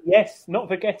 Tony. Yes, not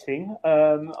forgetting.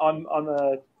 I'm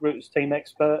a Rootus team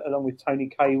expert along with Tony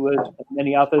Kaywood and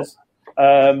many others.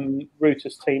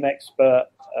 Rootus team expert.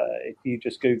 If you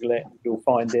just Google it, you'll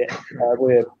find it.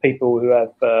 We're people who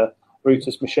have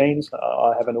Rootus machines.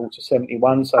 I have an Alta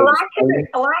 71. So I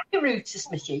like a Rootus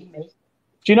machine, mate.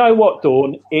 Do you know what,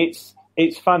 Dawn? It's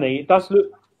funny. It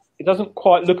doesn't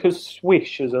quite look as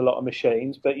swish as a lot of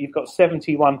machines, but you've got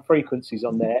 71 frequencies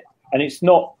on there, and it's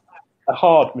not a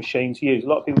hard machine to use. A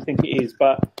lot of people think it is,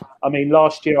 but I mean,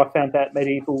 last year I found that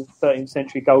medieval 13th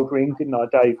century gold ring, didn't I,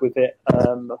 Dave? With it,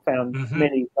 I found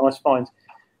many nice finds.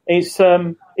 It's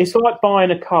like buying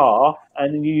a car,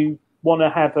 and you want to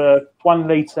have a 1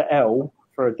 litre L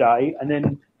for a day, and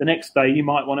then the next day you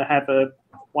might want to have a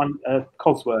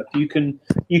Cosworth. You can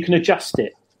adjust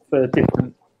it for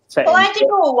different settings. Well, I did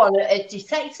all one, a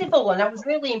detectable one. I was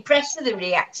really impressed with the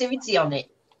reactivity on it.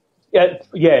 Yeah,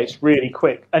 it's really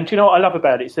quick. And do you know what I love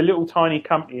about it? It's a little tiny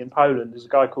company in Poland. There's a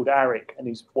guy called Arik and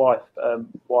his wife,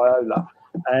 Wiola,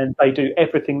 and they do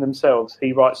everything themselves.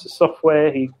 He writes the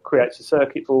software, he creates the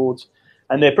circuit boards,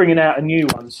 and they're bringing out a new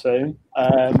one soon,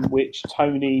 which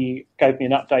Tony gave me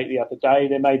an update the other day.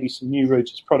 There may be some new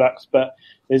Rootus products, but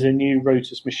there's a new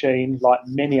Rootus machine, like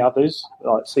many others,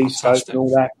 like C-Scope and all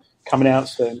that, coming out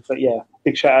soon. But yeah,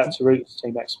 big shout out to Rootus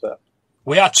Team Expert.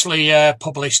 We actually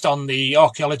published on the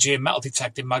Archaeology and Metal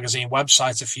Detecting magazine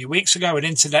website a few weeks ago an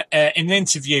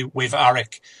interview with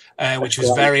Arik, which was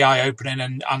very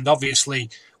eye-opening. And obviously,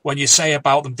 when you say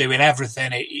about them doing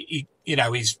everything,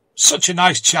 he's such a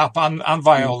nice chap, and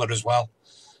Viola as well.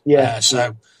 Yeah.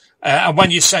 And when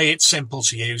you say it's simple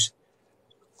to use,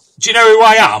 do you know who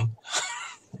I am?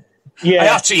 Yeah. I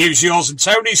had to use yours and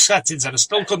Tony's settings, and I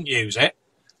still couldn't use it.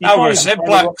 Now we're a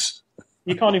simplex.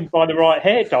 You can't even buy the right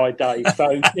hair dye, Dave.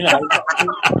 So,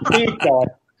 beard dye.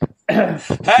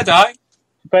 Hair dye?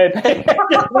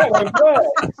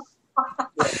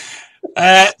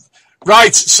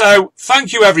 Right, so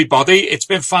thank you, everybody. It's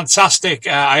been fantastic.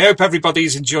 I hope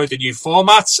everybody's enjoyed the new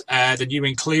format, the new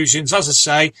inclusions. As I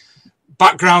say,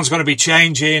 background's going to be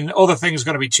changing, other things are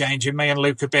going to be changing. Me and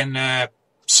Luke have been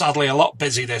sadly a lot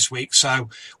busy this week, so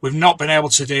we've not been able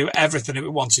to do everything that we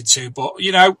wanted to. But,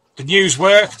 the news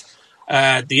worked.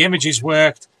 The images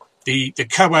worked. The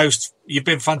co-host, you've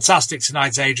been fantastic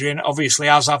tonight, Adrian. Obviously,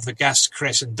 as have the guests,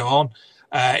 Chris and Dawn.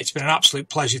 It's been an absolute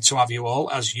pleasure to have you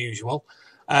all, as usual.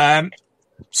 So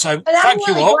thank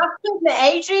you all. I'm with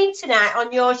Adrian tonight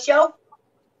on your show.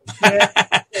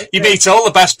 Yeah. You meet all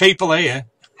the best people here.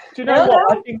 Do you know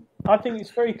what? I think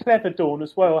it's very clever, Dawn,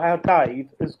 as well, how Dave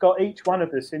has got each one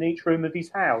of us in each room of his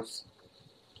house.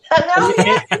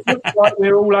 It looks like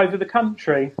we're all over the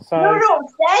country. So. You're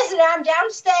upstairs and I'm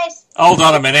downstairs. Hold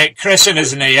on a minute. Chris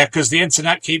isn't here because the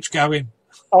internet keeps going.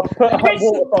 I'll put a hot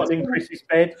water bottle in Chris's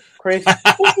bed. Chris.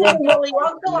 Dave's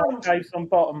on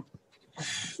bottom.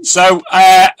 So,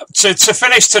 to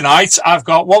finish tonight, I've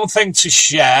got one thing to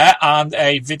share and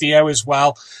a video as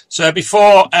well. So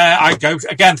before I go,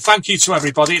 again, thank you to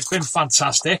everybody. It's been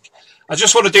fantastic. I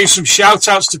just want to do some shout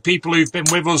outs to people who've been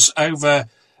with us over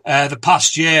the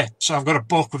past year. So I've got a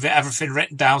book with everything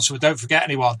written down so we don't forget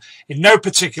anyone. In no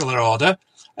particular order,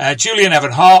 Julian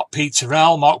Evan Hart, Pete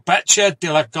Terrell, Mark Betcher,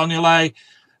 Dilek Gonule,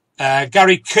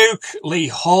 Gary Cook, Lee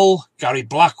Hull, Gary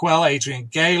Blackwell, Adrian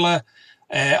Gaylor,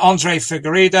 Andre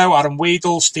Figueredo, Adam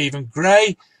Weedle, Stephen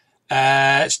Gray,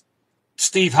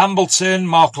 Steve Hambleton,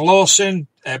 Mark Lawson,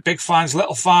 Big Fines,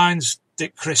 Little Fines,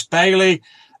 Chris Bailey,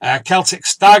 Celtic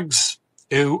Stags,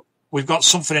 who we've got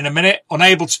something in a minute,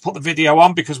 unable to put the video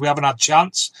on because we haven't had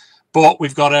chance, but we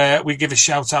give a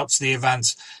shout out to the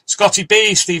event. Scotty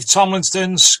B, Steve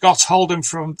Tomlinson, Scott Holden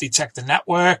from Detector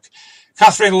Network,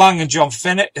 Catherine Lang and John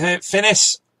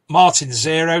Finnis, Martin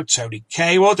Zero, Tony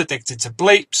Kaywood, Addicted to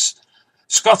Bleeps,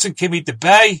 Scott and Kimmy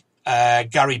DeBay,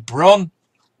 Gary Brunn,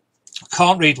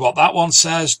 can't read what that one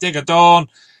says, Digger Dawn,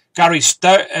 Graham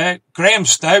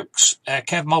Stokes,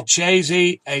 Kev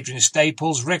Malchese, Adrian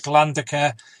Staples, Rick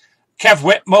Landecker, Kev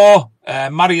Whitmore,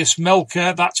 Marius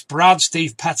Milker, that's Brad,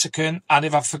 Steve Pettican, and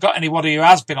if I've forgot anybody who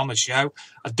has been on the show,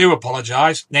 I do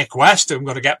apologise. Nick West, who I'm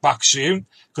going to get back soon,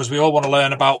 because we all want to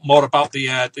learn more about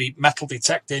the metal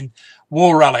detecting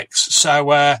war relics.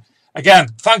 So, again,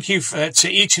 thank you to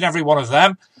each and every one of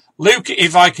them. Luke,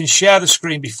 if I can share the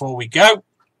screen before we go,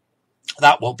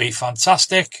 that will be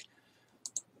fantastic.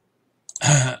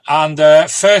 And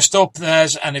first up,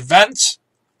 there's an event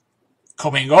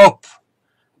coming up.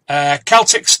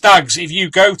 Celtic Stags. If you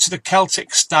go to the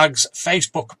Celtic Stags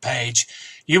Facebook page,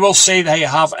 you will see they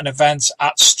have an event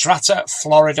at Strata,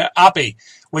 Florida Abbey,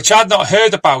 which I'd not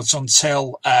heard about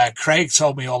until Craig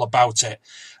told me all about it.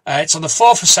 It's on the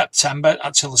 4th of September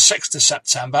until the 6th of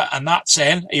September, and that's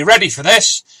in. Are you ready for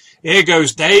this? Here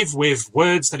goes Dave with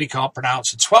words that he can't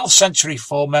pronounce. A 12th century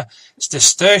former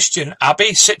Cistercian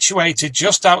abbey situated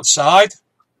just outside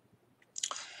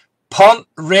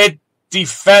Pontrydyfed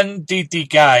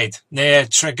near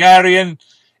Tregarian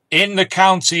in the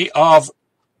county of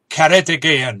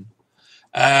Ceredigion.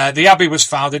 The abbey was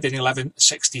founded in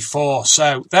 1164.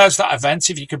 So there's that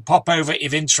event. If you can pop over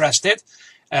if interested.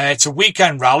 It's a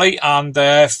weekend rally, and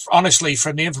honestly,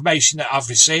 from the information that I've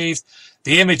received,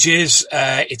 the images,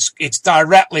 it's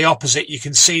directly opposite. You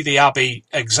can see the abbey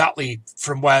exactly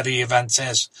from where the event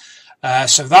is.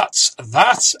 So that's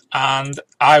that. And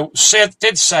I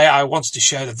did say I wanted to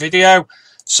show the video.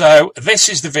 So this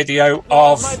is the video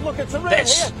of mate, look, it's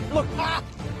this. Here. Look,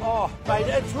 oh, mate,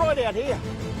 it's right out here.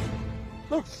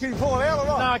 Look, can you pull it out or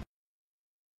not? No.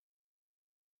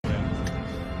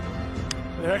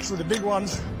 They're actually the big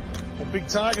ones, or big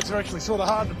targets, are actually sort of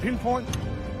hard to pinpoint.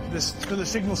 Because the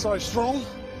signal's so strong.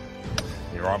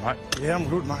 You right, mate? Yeah, I'm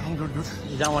good, mate. I'm good.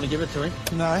 You don't want to give it to him?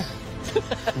 No.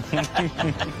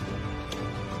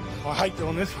 I hate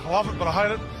doing this. I love it, but I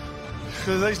hate it.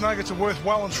 Because these nuggets are worth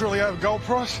well and truly over gold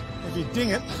price. If you ding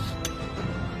it.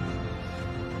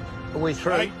 Are we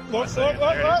through? Hey, look,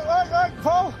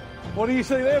 Paul. What do you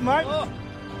see there, mate? Oh.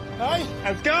 Hey?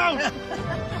 It's gold!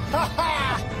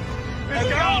 It's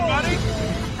gold, buddy!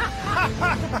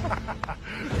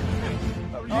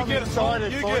 You get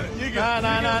excited. You get it. You get it. No,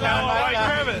 mate,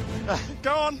 grab it.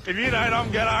 Go on. If you don't,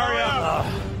 I'm going to hurry up.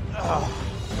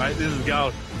 Mate, this is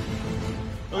gold.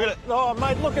 Look at it. Oh,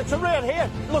 mate, look, it's around here.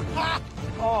 Look.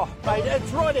 Oh, mate,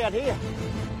 it's right out here.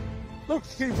 Look,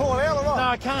 can you pull it out or not? No,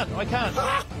 I can't. I can't.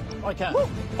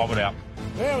 Pop it out.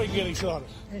 Now we can get excited.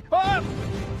 Oh,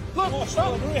 look. Oh,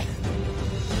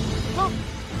 look.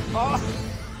 Oh.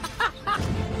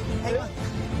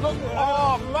 Look.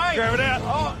 Oh, mate. Grab it out.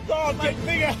 Oh, God, mate,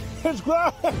 bigger. It's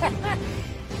growing.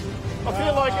 I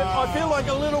feel like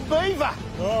a little beaver.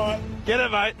 All right. Get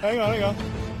it, mate. Hang on.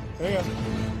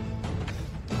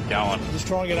 Go on. Just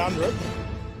try and get under it.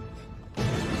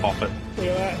 Pop it. Look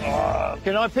at that. Oh.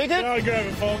 Can I pick it? No, grab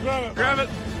it, Paul. Grab it. Grab it.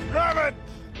 Grab it.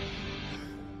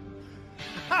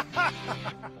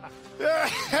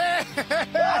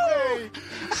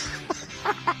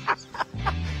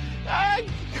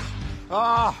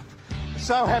 Oh,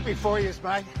 so happy for you,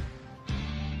 mate.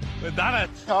 We've done it.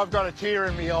 I've got a tear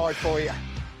in my eye for you.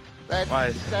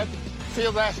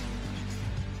 Feel that?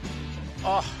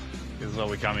 Oh. This is what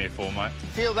we come here for, mate.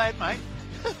 Feel that, mate?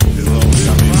 This is what we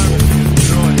come here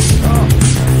for.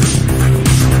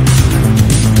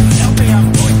 Help me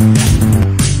out, boy.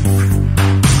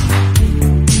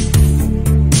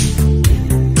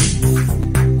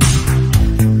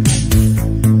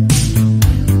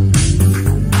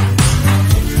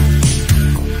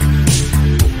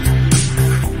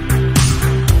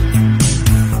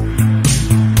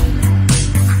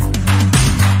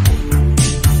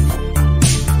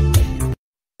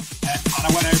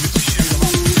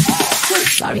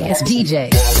 Sorry, it's DJ.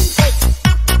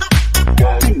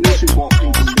 This is what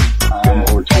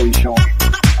or toy shop